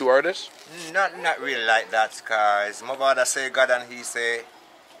amongst the two artists? Not really like that, because Mavado say God and he say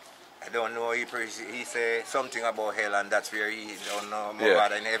I don't know. He say something about hell, and that's where he don't know.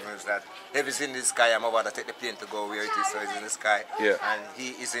 Mavado in heaven is that heaven's in the sky, and Mavado take the plane to go where it is, so it's in the sky. Yeah. And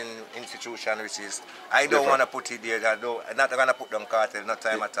he is in institution, which is I don't want to put it there. I'm not gonna put down Cartel, not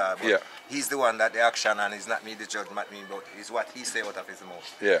time at all. But he's the one that the action, and it's not me the judge, not me, but it's what he say out of his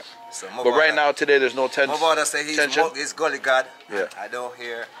mouth. Yeah. So Mavado, but right now today there's no tension. Mavado say he's gully god. Yeah. I don't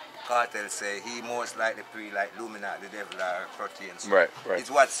hear Cartel say he most likely pray like Luminati, the devil, or proteins. Right. It's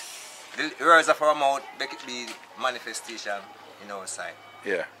what the words of our mouth make it be manifestation in our side.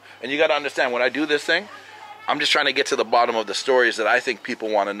 Yeah. And you got to understand, when I do this thing, I'm just trying to get to the bottom of the stories that I think people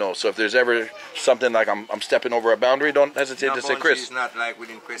want to know. So if there's ever something like I'm stepping over a boundary, don't hesitate to say, Chris. It's not like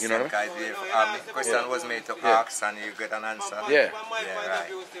within question. You know what I mean? Question was made to ask and you get an answer. Yeah. From my point of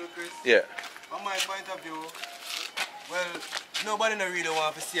view still, Chris. Yeah. From my point of view, well, nobody no really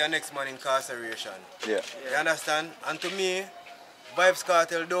want to see a next man incarceration. Yeah. You understand? And to me, Vibes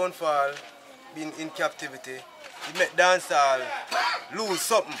Cartel don't fall being in captivity. It make dancehall lose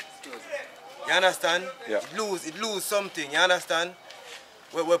something. You understand? Yeah. It lose something. You understand?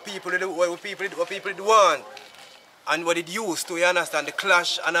 What people did want and what it used to. You understand? The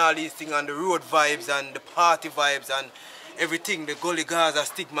clash and all these things and the road vibes and the party vibes and everything. The Gully Gaza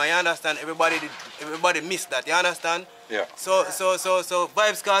stigma. You understand? Everybody missed that. You understand? Yeah. So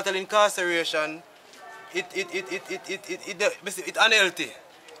Vibes Cartel incarceration. It unhealthy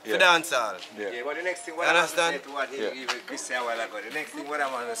for dancehall. Yeah, but the next thing what I want to say to what he said a while ago, the next thing what I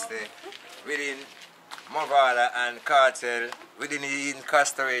want to say, within Mavado and Cartel, within the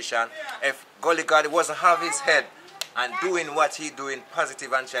incarceration, if Gully God wasn't have his head and doing what he doing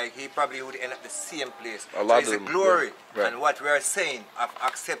positive and shy, he probably would end up the same place. A lot so it's of a glory right. and what we are saying of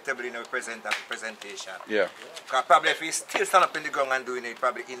acceptable in our presentation. Yeah. Because probably if he still stand up in the ground and doing it,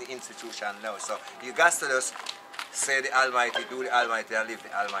 probably in the institution now. So you got to just say the Almighty, do the Almighty and live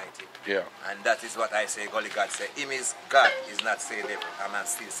the Almighty. Yeah. And that is what I say, Gully God say. Him is God, is not saying devil. I'm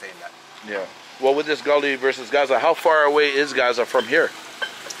still saying that. Yeah. Well, with this Gully versus Gaza, how far away is Gaza from here?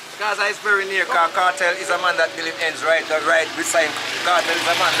 Gaza is very near. Cartel is a man that believe ends right beside. Cartel is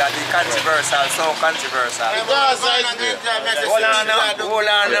a man that is controversial, so controversial. Gaza is near. Hold on.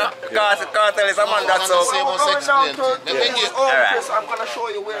 Cartel is a man that's so. Alright. I'm gonna show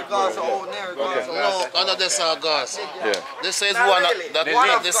you where Gaza near Gaza. No, another Gaza. Yeah. This is one I'm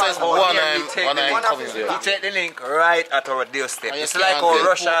coming. He take the link right at our doorstep. It's like how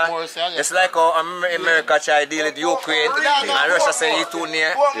Russia, it's like how America try to deal with Ukraine, and Russia say he too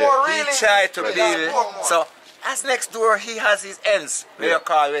near. He tried to build. So as next door, he has his ends. Where you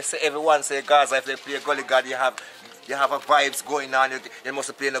call, where say everyone say Gaza. If they play Gully God, you have a vibes going on. You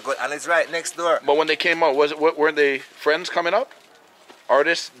must play the good, and it's right next door. But when they came out, weren't they friends coming up?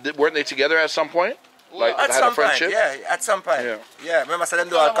 Artists, weren't they together at some point? Like at had some a friendship? point, yeah, at some point. Yeah. Remember, so them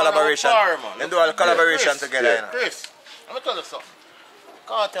do all collaboration. Them do all collaboration together. Yeah. You know? Chris, let me tell you something.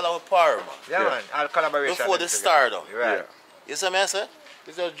 Cartel our power, man. Yeah, man, all collaboration. Before the stardom. Right. Yeah. You see me, I say?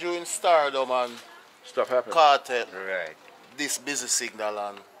 It's just during stardom and Stuff happened. Cartel. Right. This busy signal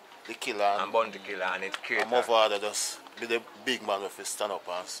and the killer and Bound to kill and it creates. Mavado just be the big man if he stand up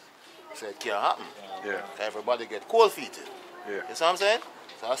and say it can't happen. Yeah. Everybody get cold feet. Yeah. You see what I'm saying?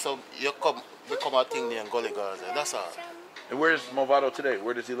 So that's how you become a thing named Gully Gaza. That's all. And where's Mavado today?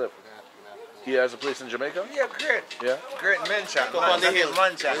 Where does he live? He has a place in Jamaica? Yeah, great. Yeah. Great mention. Up on the hill.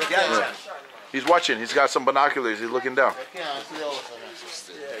 He's watching. He's got some binoculars. He's looking down. Yeah,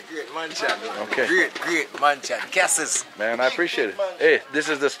 great mansion. Okay. Great mansion. Guesses. Man, I appreciate it. Hey, this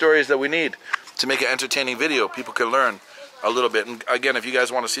is the stories that we need to make an entertaining video. People can learn a little bit. And again, if you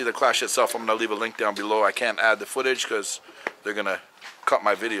guys want to see the clash itself, I'm going to leave a link down below. I can't add the footage because they're going to cut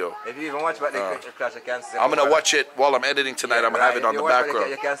my video. If you even watch about the clash, you can see. I'm going to watch it while I'm editing tonight. I'm going to have it on the background.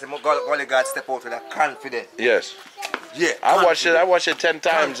 You can see Gully God step out with a confidence. Yes. Yeah. I watched it 10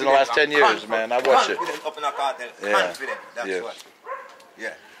 times in the last 10 years, man. I watched it. Up in a cartel. Yeah. Confident. That's what.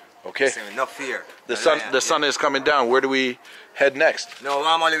 Yeah. Okay. No fear. The sun is coming down. Where do we head next? No,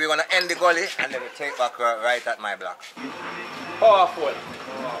 normally we're gonna end the gully and then we take back right at my block. Powerful.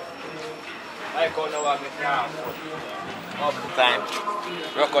 I can't know what all the time.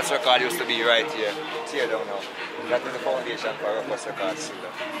 Ruckus Record used to be right here. Tear down now. That is the foundation for Ruckus Records.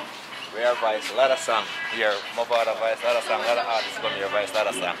 We have voice, a lot of song here. Mavado voice, a lot of song, a lot of artists come here, voice, a lot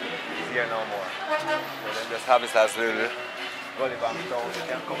of song. It's here no more. So then just have it as little gully back down. You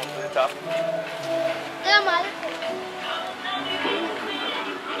can come up to the top. Yeah, man.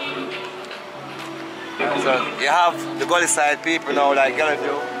 So you have the gully side people now, like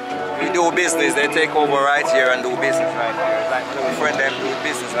ghetto. We do business, they take over right here and do business right here. Like my friend them do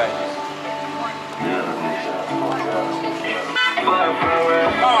business right here.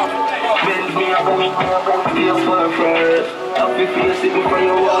 Bend me up, be a far from it. Happy face it before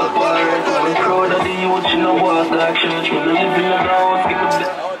you walk by it. I'm proud of the youth, you know walk like church. When you live in the house, people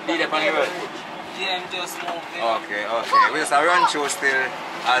Lead up on the road. Yeah, I'm just moving. Okay. We just a run show still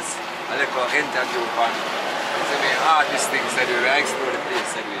as a little interview on some artist things that we explore the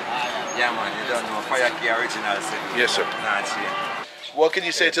place that we. Yeah man, you don't know Fire Key original set. Yes, sir. Nah, it's What can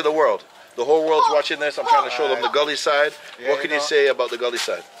you say to the world? The whole world's watching this. I'm trying to show them the gully side. Yeah, What can you say about the gully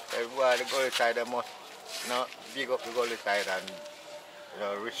side? Everybody, the gully side, they must big up the gully side and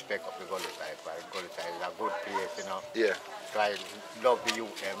respect up the gully side. But the gully side is a good place, Yeah. Try love the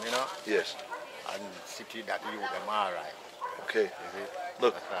youth, them, Yes. and see that the youth, them all right. Okay.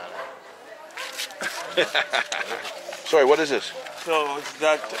 Look. That's all right. Sorry, what is this? So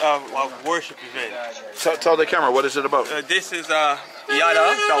that a worship event. Tell the camera, what is it about? This is a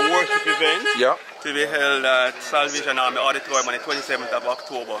Yada, the worship event. Yeah. To be held at Salvation Army Auditorium on the 27th of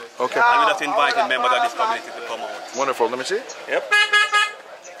October. Okay. And we just invited members of this community to come out. Wonderful. Let me see. Yep.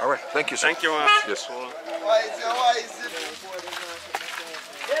 All right. Thank you, sir. Thank you. Yes.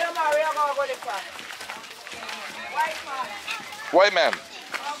 White man.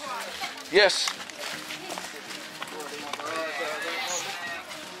 Yes.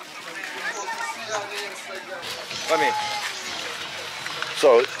 Come in.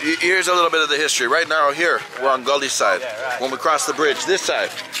 So here's a little bit of the history. Right now here, we're on Gully side. When we cross the bridge, this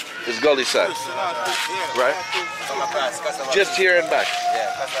side is Gully side. Right? Just here and back.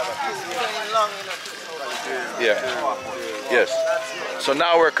 Yeah. Yes. So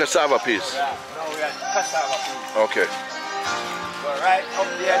now we're Cassava Piece. Okay. Right up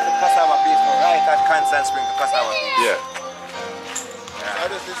there to Cassava Piece, right at Constant Spring to Cassava Piece. Yeah.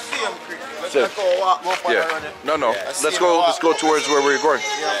 That is the same creek. Let's So- go walk up on Yeah. No. Let's go towards where we're going.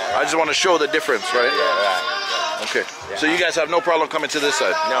 I just want to show the difference, right? Okay. So you guys have no problem coming to this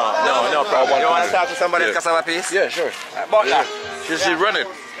side? No problem. You want to talk to somebody at Yeah. Cassava Piece? Yeah, sure. About that. She's running.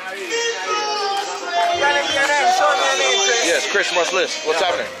 Yes, Christmas list. What's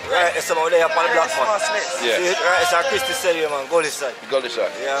happening? Right, it's about there up on the block, man. Yeah. See it? Right, it's our Christy Stadium, man. Gully side. Gully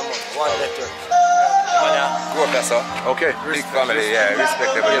side. Yeah, man. One letter. Grow up, sir. Okay. Big family, yeah,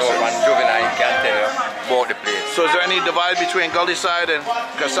 respectable. Yes, sir. And juvenile can tell you about the place. So is there any divide between Gully side and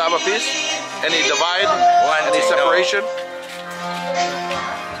Cassava Piece? Any divide? Any thing, no. separation?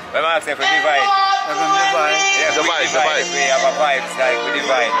 When I say for divide. Yeah, Divide. We have a vibes like we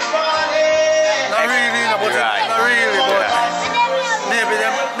divide. Not really, but maybe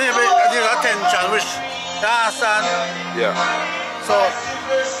there's attention which you understand. Yeah. So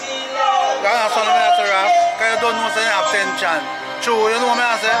you understand what I say, Ralph? Because you don't know say you have attention. True, you know what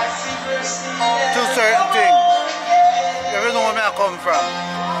I say? To certain things. You know where I come from.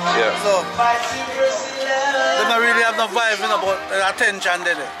 Yeah. So they don't really have no vibe, but the attention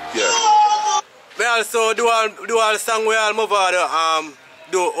there. Yeah. We also do all song we all Mavado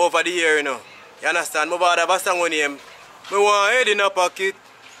do over the year, You understand? Mavado have a song with him. Me want head in a pocket.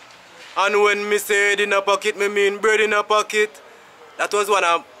 And when me say head in a pocket, me mean bread in a pocket. That was one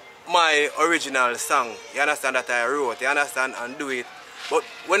of my original song. You understand that I wrote, you understand, and do it. But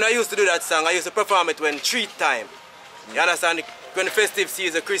when I used to do that song, I used to perform it when treat time. You understand? When the festive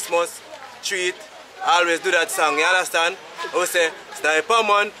season, Christmas, treat, I always do that song, you understand? I would say, Sniper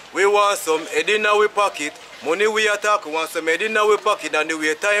man, we want some head in our pocket. Money we attack, we want some head in our pocket, and the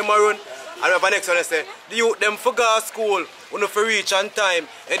way time around. And the next one I say, the youth them for go school, when for reach on time,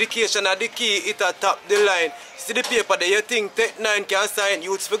 education are the key, it a top the line. See the paper there, you think Tech 9 can sign,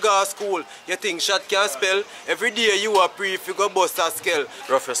 youths for go school, you think shot can spell, every day you are pre-figure bust a scale.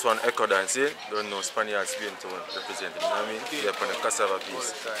 Roughest one echo dance, don't know Spaniards being to represent it, you know what I mean? You're up on the Cassava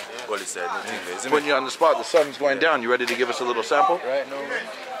Piece, Gully side, nothing there. Putting you on the spot, the sun's going down. You ready to give us a little sample? Right now.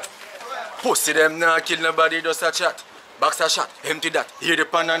 Pussy them nah kill nobody, just a chat. Box a shot, empty that, hear the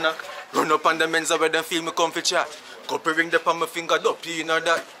pan and knock. Run up on the men's where them feel me come for chat. Couple ring the on my finger, don't pee or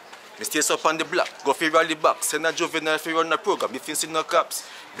that. Me stays up on the block, go for rally back. Send a juvenile for run a program, if you see no cops.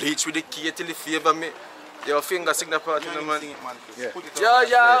 Bleach with the key till he favor me. Your finger signal part in the man. Yeah.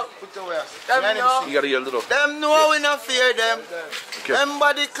 Yo. Them know. You gotta get a little. Them know we not fear them. Okay. Them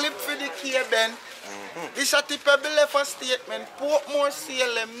body clip for the key Ben. This a typical for statement. Portmore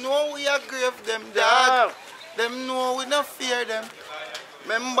seal them. Know we agree them dog. Them know we not fear them.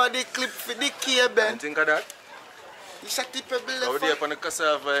 Remember the clip for the key Ben. Think of that? It's a typical How they up on the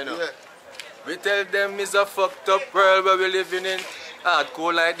Cassava, you know? Yeah. We tell them it's a fucked up world where we living in.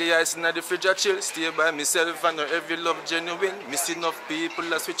 Hardcore like the ice in the fridge, I chill. Stay by myself and know every love genuine. Miss enough people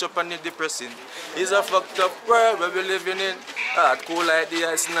that switch up and the depressing. It's a fucked up world where we living in. Hardcore like the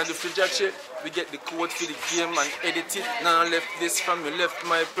ice in the fridge, I chill. We get the code for the game and edit it. Now left this from me, left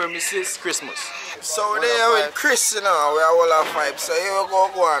my premises. Christmas. So we're there with Chris, you know, we are all our vibes. So here we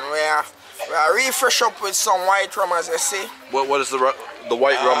go on. We are refresh up with some white rum, as you see. What is the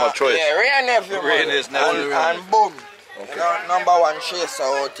white rum of choice? Yeah, rain everywhere. Rain is never. And boom. Okay. You know, #1 chaser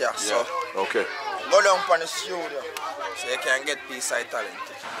out here. So okay. go down from the studio so you can get Peace-Side talent.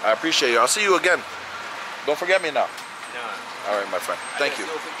 I appreciate you. I'll see you again. Don't forget me now. No. All right, my friend. Thank you.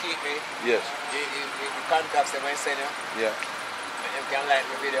 So if you keep me, Yes. you contacts them and send you. Yeah. And you can like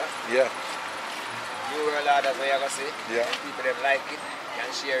the video. Yeah. You were a lot of what you're going to see. Yeah. And people them like it,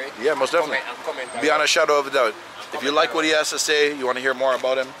 can share it. Yeah, most definitely. Comment Beyond a shadow of a doubt. If you like what he has to say, you want to hear more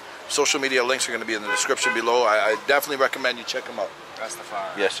about him, social media links are going to be in the description below. I definitely recommend you check him out.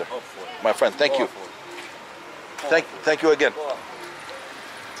 Rastafari. Yes, sir. My friend, thank you. Thank you again.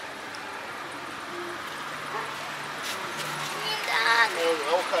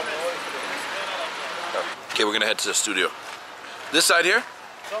 Okay, we're gonna head to the studio. This side here?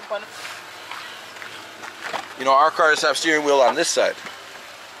 You know, our cars have steering wheel on this side.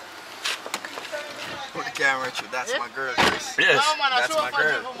 Put the camera at you. That's my girl, Chris. Yes. That's my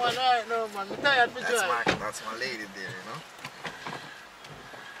girl. That's That's my lady there, you know.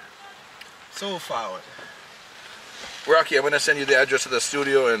 So forward. Rocky, I'm gonna send you the address of the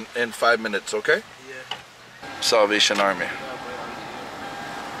studio in 5 minutes, okay? Yeah. Salvation Army.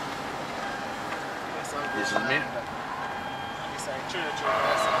 This is me.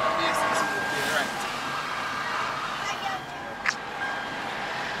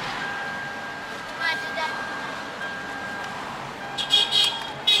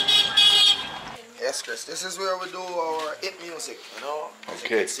 Yes, Chris. This is where we do our hit music, you know. As you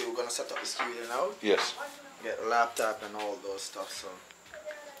Okay. can see, we're gonna set up the studio now. Yes. Get a laptop and all those stuff. So.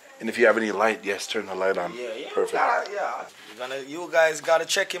 And if you have any light, yes, turn the light on. Yeah. Perfect. You guys gotta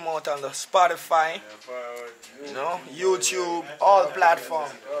check him out on the Spotify, you know, YouTube, all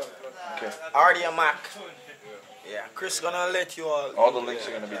platforms. Okay. RDA Mac. Yeah, Chris gonna let you all. All the links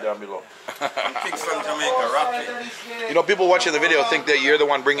are gonna be down below. Kingston, Jamaica, rapping. You know, people watching the video think that you're the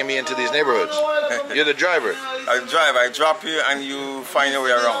one bringing me into these neighborhoods. You're the driver. I drive, I drop you, and you find your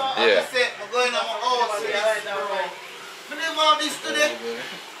way around. Yeah.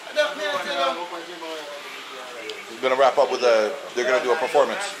 We're gonna wrap up with they're gonna do a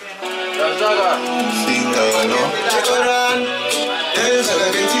performance.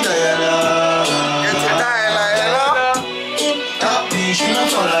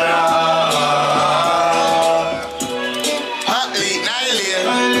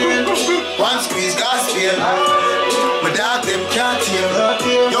 One squeeze gas feel. My dog them can't hear.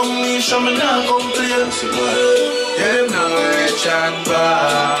 Young me show me now complain. Them now rich and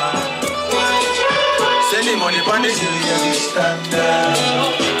bad. Send the money on the silly standard.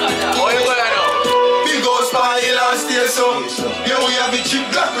 What you gonna know? Big house pile and stay so. Yeah, we have a cheap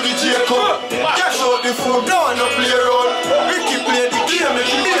black with the Jacob. Cash out the food, now no play role. Ricky play the game,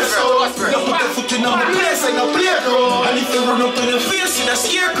 make it play so. You put the foot in the place and the playground. And if you run up in the face, in a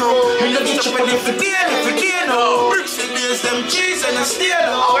scarecrow. And you get up on every day now. Bricks and days, them cheese and a steel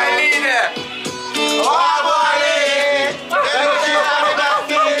now. Well, in there.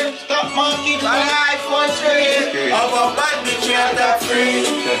 Stop monkey, my life was free. Of a bad bitch, you have that free.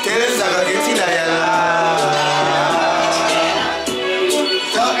 Tell us I got get in your life.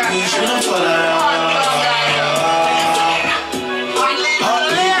 Stop me, you don't fall around.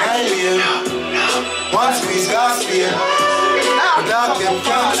 One squeeze gas feel. But dog them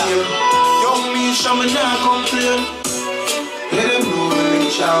can't hear. Young me, show me now complain. Let them know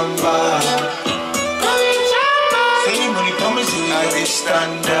rich and bad. Any money promising I be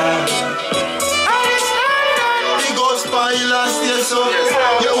standard. Big house pile and stay so.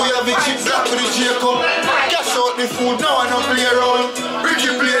 Yeah, we have a cheap black with the Jacob. Cash out the food, now I don't play around.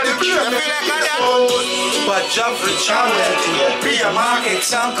 Ricky play the game, but job rich and wealthy. Be a market,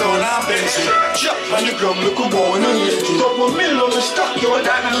 some crown and Bentley. Chop on the ground, look who going on it. Couple million on the stock, you are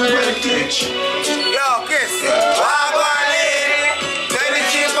that and heritage. Yo, Chris, Wagwani, then the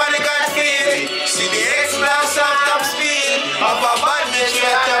cheap on the God feed. See the X-Blast of top speed. Of a bad bitch, you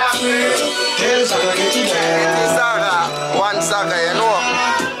are top speed. Tell us how to get in there. It is Saga, one Saga, you know.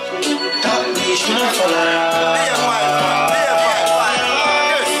 Top bitch, you don't fall around. Be a fight.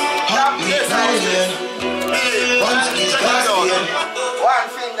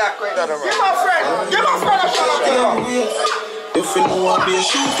 Give my friend a shot. If you know I'll be a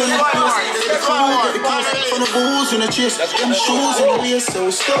shoot in the place. If you know get the clothes from the booze in the chest. Them shoes in the waist, so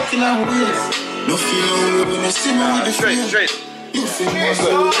stuck in our waist. No feeling when you see me with the straight. You feel me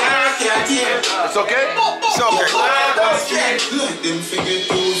so It's okay? It's okay.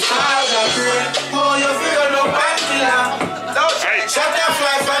 Shut that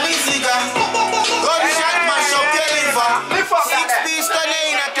fly from easy gun. Gunshot mash up your liver. 6-piece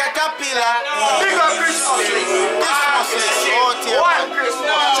stony in a caterpillar. Big up Christmas. Check out this.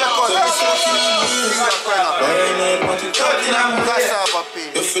 Cassava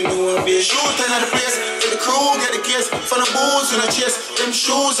Piece. If you know I'm being shooting at the place, the crew get the case. From the boots in the chest, them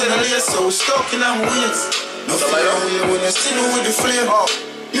shoes and the lace, so stuck in them waist. No fire on you when you're sitting with the flame.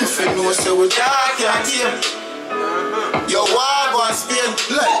 You feel no say we dark your team. Your war on Spain,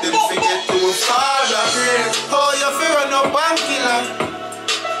 let them forget to a father brain. Oh, you feel no bank killer.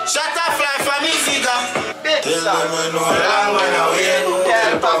 Shut up, fly from easy gun. Tell them I know long when I wait.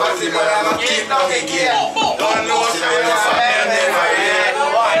 Tell poverty, but I'm gonna keep on again. Don't know say we no for them never yet.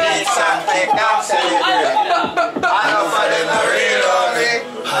 I need something now, celebrate. I know for them not real on me.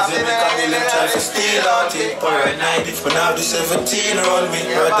 As they make a million try to steal out it. But right now, if we have the 17 around me,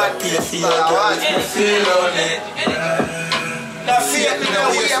 brother, pay for your girl, if you feel on it. No faith, no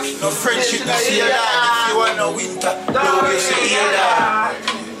waste, no friendship, no see that. If you want no winter, no way to hear that.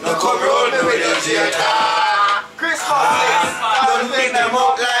 No come roll me with your theater. Christmas, don't make them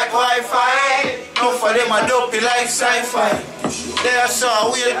up like Wi-Fi. No for them a dopey like sci-fi. They are so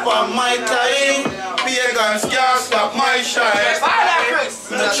wheel for my time. Pagans can't stop my shine. I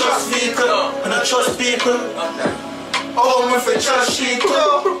don't trust people, I don't trust people. Oh, me for trust she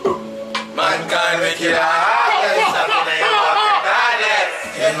too. Mankind make it hard.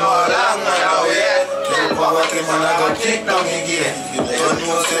 You know long man away. Tell poverty man I go kick down again. Don't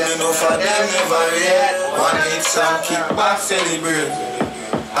know say me no for them never yet. One hit song kick back celebrate.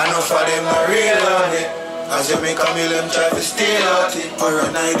 I know for them a real on it. As you make a million try to steal out it.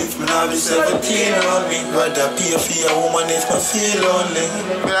 Paranoid if me not be 17 on me. Rather pay for your woman if me feel lonely.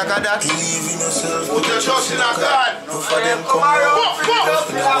 Believe in yourself, put your trust in a God. No for them come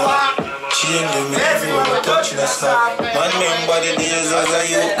around. Change them everywhere, touching a stop. Man, remember the days as a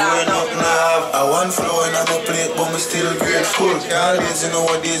youth growing up now. I want flow in my plate, but me still grateful. Always you know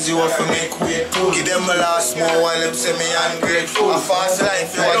what days you have to make weight pull. Give them a last more while them say me ungrateful. A fast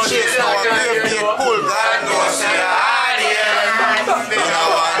life, you a chase, now a grave gate pull. God knows me hard here. You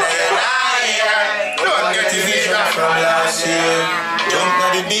know what I don't get the vision from last year. Jump to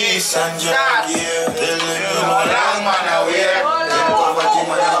the beast and jump here. Tell them you know long man away.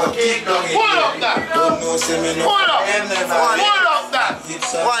 Pull up that! Don't know, say me no. Pull up! Pull up that!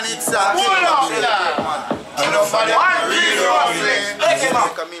 One it's a pull up that! Enough for them to read up.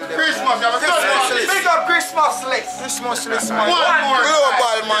 Christmas, you have a Christmas list. Big up Christmas list. Christmas list, man. One more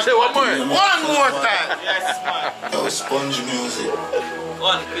global, man. Say one more. One more time. Yes, man. That was sponge music.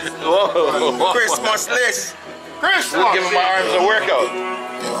 One Christmas list. Christmas. Give me my arms a workout.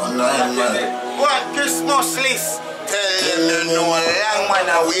 One Christmas list. Tell them you know a long man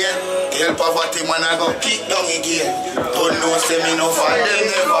away. Tell poverty man I go kick down again. Don't know say me no for them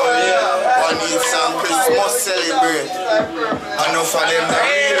never here. One Eve song Christmas celebrate. I know for them the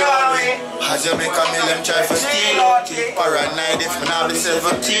real on me. As you make a million try to steal out it. Paranoid if me not be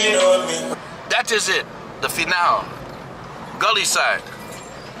 17 on me. That is it. The finale. Gully side.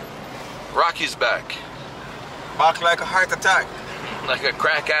 Rocky's back. Back like a heart attack. Like a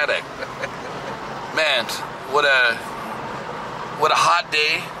crack addict. Man, what a hot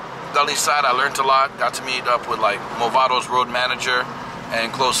day. Gully side, I learned a lot. Got to meet up with like Mavado's road manager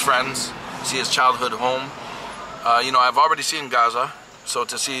and close friends. See his childhood home. You know, I've already seen Gaza, so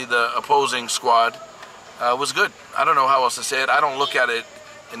to see the opposing squad was good. I don't know how else to say it. I don't look at it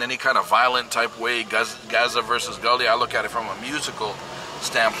in any kind of violent type way, Gaza versus Gully. I look at it from a musical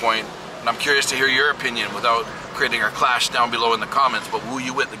standpoint, and I'm curious to hear your opinion without creating a clash down below in the comments. But who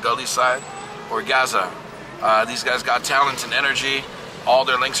you with, the Gully side or Gaza? These guys got talent and energy. All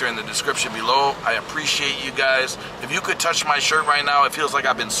their links are in the description below. I appreciate you guys. If you could touch my shirt right now, it feels like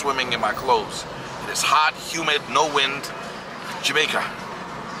I've been swimming in my clothes. It is hot, humid, no wind. Jamaica.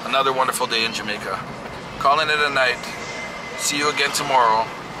 Another wonderful day in Jamaica. Calling it a night. See you again tomorrow.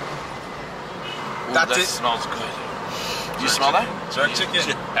 Ooh, that smells good. Do you smell that? Jerk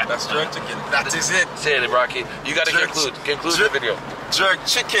chicken. That's jerk chicken. That is it. Say it, Rocky. You got to conclude the video. Jerk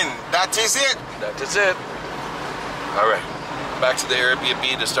chicken. That is it. That is it. All right. Back to the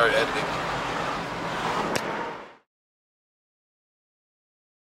Airbnb to start editing.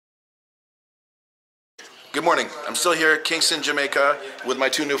 Good morning. I'm still here at Kingston, Jamaica with my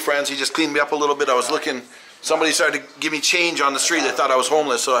two new friends. He just cleaned me up a little bit. I was looking, somebody started to give me change on the street. They thought I was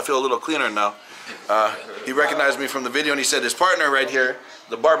homeless, so I feel a little cleaner now. He recognized me from the video and he said his partner right here,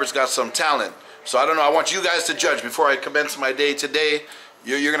 the barber's got some talent. So I don't know, I want you guys to judge before I commence my day today.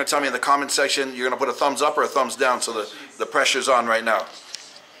 You're going to tell me in the comment section, you're going to put a thumbs up or a thumbs down so the pressure's on right now.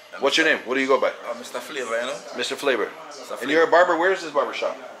 What's your name? What do you go by? Mr. Flavor, you know? Mr. Flavor. And you're a barber. Where is this barber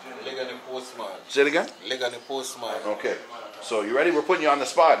shop? Legally Postman. Say it again? Legally Postman. Okay. So you ready? We're putting you on the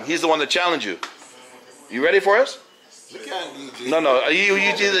spot. And he's the one that challenged you. You ready for us? We can't DJ. No.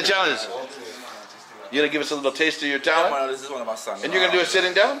 You do the challenge. You're going to give us a little taste of your talent? Yeah, man, this is one of my songs. And you're going to do it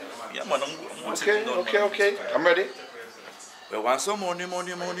sitting down? Yeah, man. Okay. I'm ready. We want some money.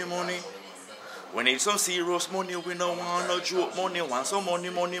 We need some serious money. We don't want no joke money. Want some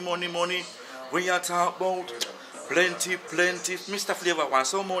money. We are talk about plenty. Mr. Flavor want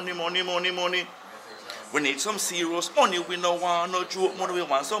some money. We need some serious money. We don't want no joke money. We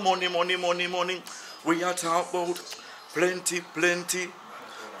want some money. We are talk about plenty.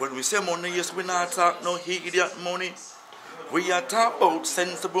 When we say money, yes, we not talk no idiot money. We are talk about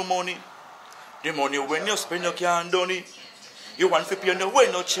sensible money. The money when you spend, you can't done it. You want to pay no way,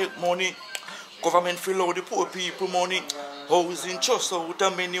 no check money. Government fill out the poor people money. Housing just out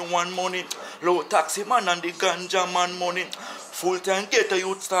a many one money. Low taxi man and the ganja man money. Full-time ghetto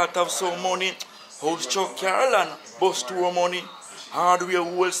youth start have some money. House truck Caroline, bus tour money. Hardware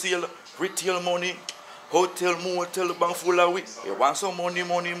wholesale, retail money. Hotel, motel, bank full of it. We want some money.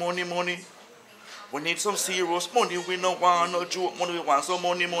 We need some serious money. We don't want no joke money. We want some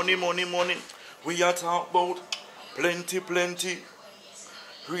money. We are talking about plenty.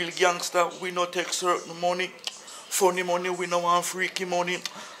 Real gangster, we no take certain money. Funny money, we no want freaky money.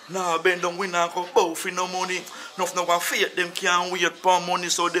 Nah, bend down, we not go bow for no money. Enough no one faith, them can't wait for money,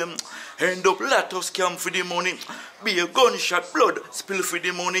 so them end up lot of scam for the money. Be a gunshot, blood, spill for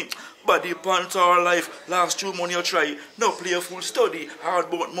the money. Body pants our life, last 2 money you try. No play a full study,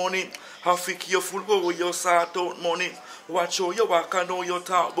 hard about money. Have to careful how you sort out money. Watch how you walk and how you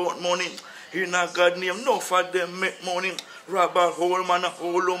talk about money. In a God name, no for them make money. Rob a whole man, a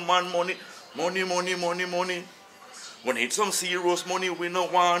whole man money. Money. We need some serious money. We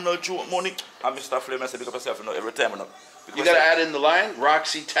don't want no joke money. And Mr. Flame, I say, pick up yourself every time. You got to add in the line,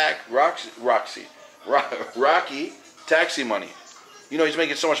 Rocky taxi money. You know he's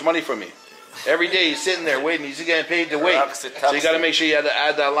making so much money from me. Every day he's sitting there waiting. He's getting paid to wait. So you got to make sure you have to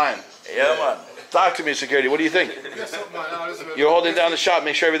add that line. Yeah, man. Talk to me, security. What do you think? You're holding down the shop.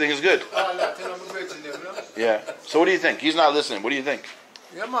 Make sure everything is good. Yeah. So what do you think? He's not listening. What do you think?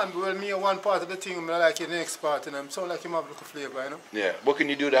 Yeah, man. Well, me one part of the thing, I like the next part, and I'm so like him have a little flavor, you know. Yeah. What can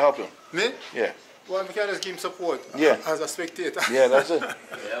you do to help him? Me? Yeah. Well, we can just give him support. Yeah. As a spectator. Yeah, that's it.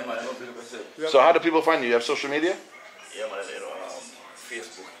 Yeah, man. So how do people find you? You have social media? Yeah, man.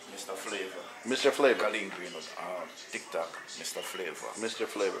 Facebook, Mr. Flavor. Mr. Flavor. TikTok, Mr. Flavor. Mr.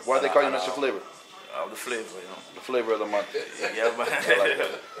 Flavor. Why do they call you Mr. Flavor? The flavor, you know. The flavor of the month. Yeah, man.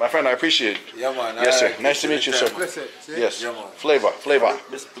 My friend, I appreciate it. Yeah, man. Yes, sir. Nice to meet you, sir. Yes. Yeah, man. Flavor.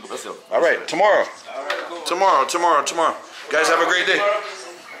 All right. Tomorrow. Guys, have a great day.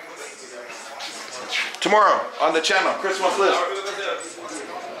 Tomorrow on the channel, Christmas list.